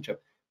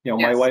relationship.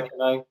 My wife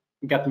and I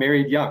got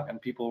married young, and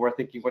people were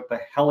thinking, what the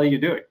hell are you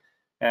doing?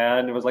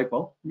 And it was like,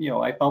 well,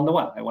 I found the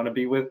one. I want to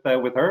be with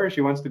her. She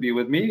wants to be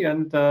with me,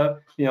 and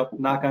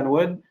knock on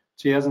wood,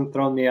 she hasn't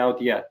thrown me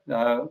out yet.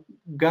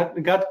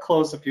 Got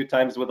close a few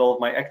times with all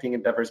of my acting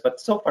endeavors, but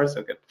so far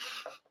so good.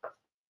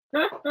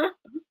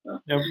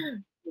 Yep.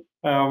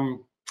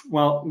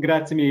 Well,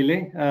 grazie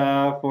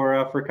mille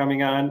for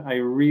coming on. I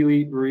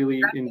really,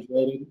 really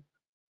enjoyed it.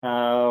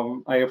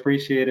 I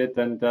appreciate it,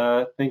 and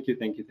thank you.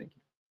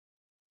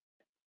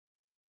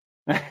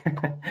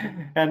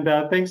 And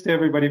thanks to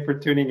everybody for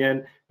tuning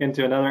in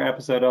into another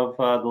episode of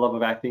The Love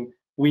of Acting.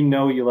 We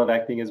know you love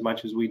acting as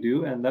much as we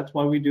do, and that's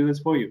why we do this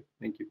for you.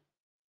 Thank you.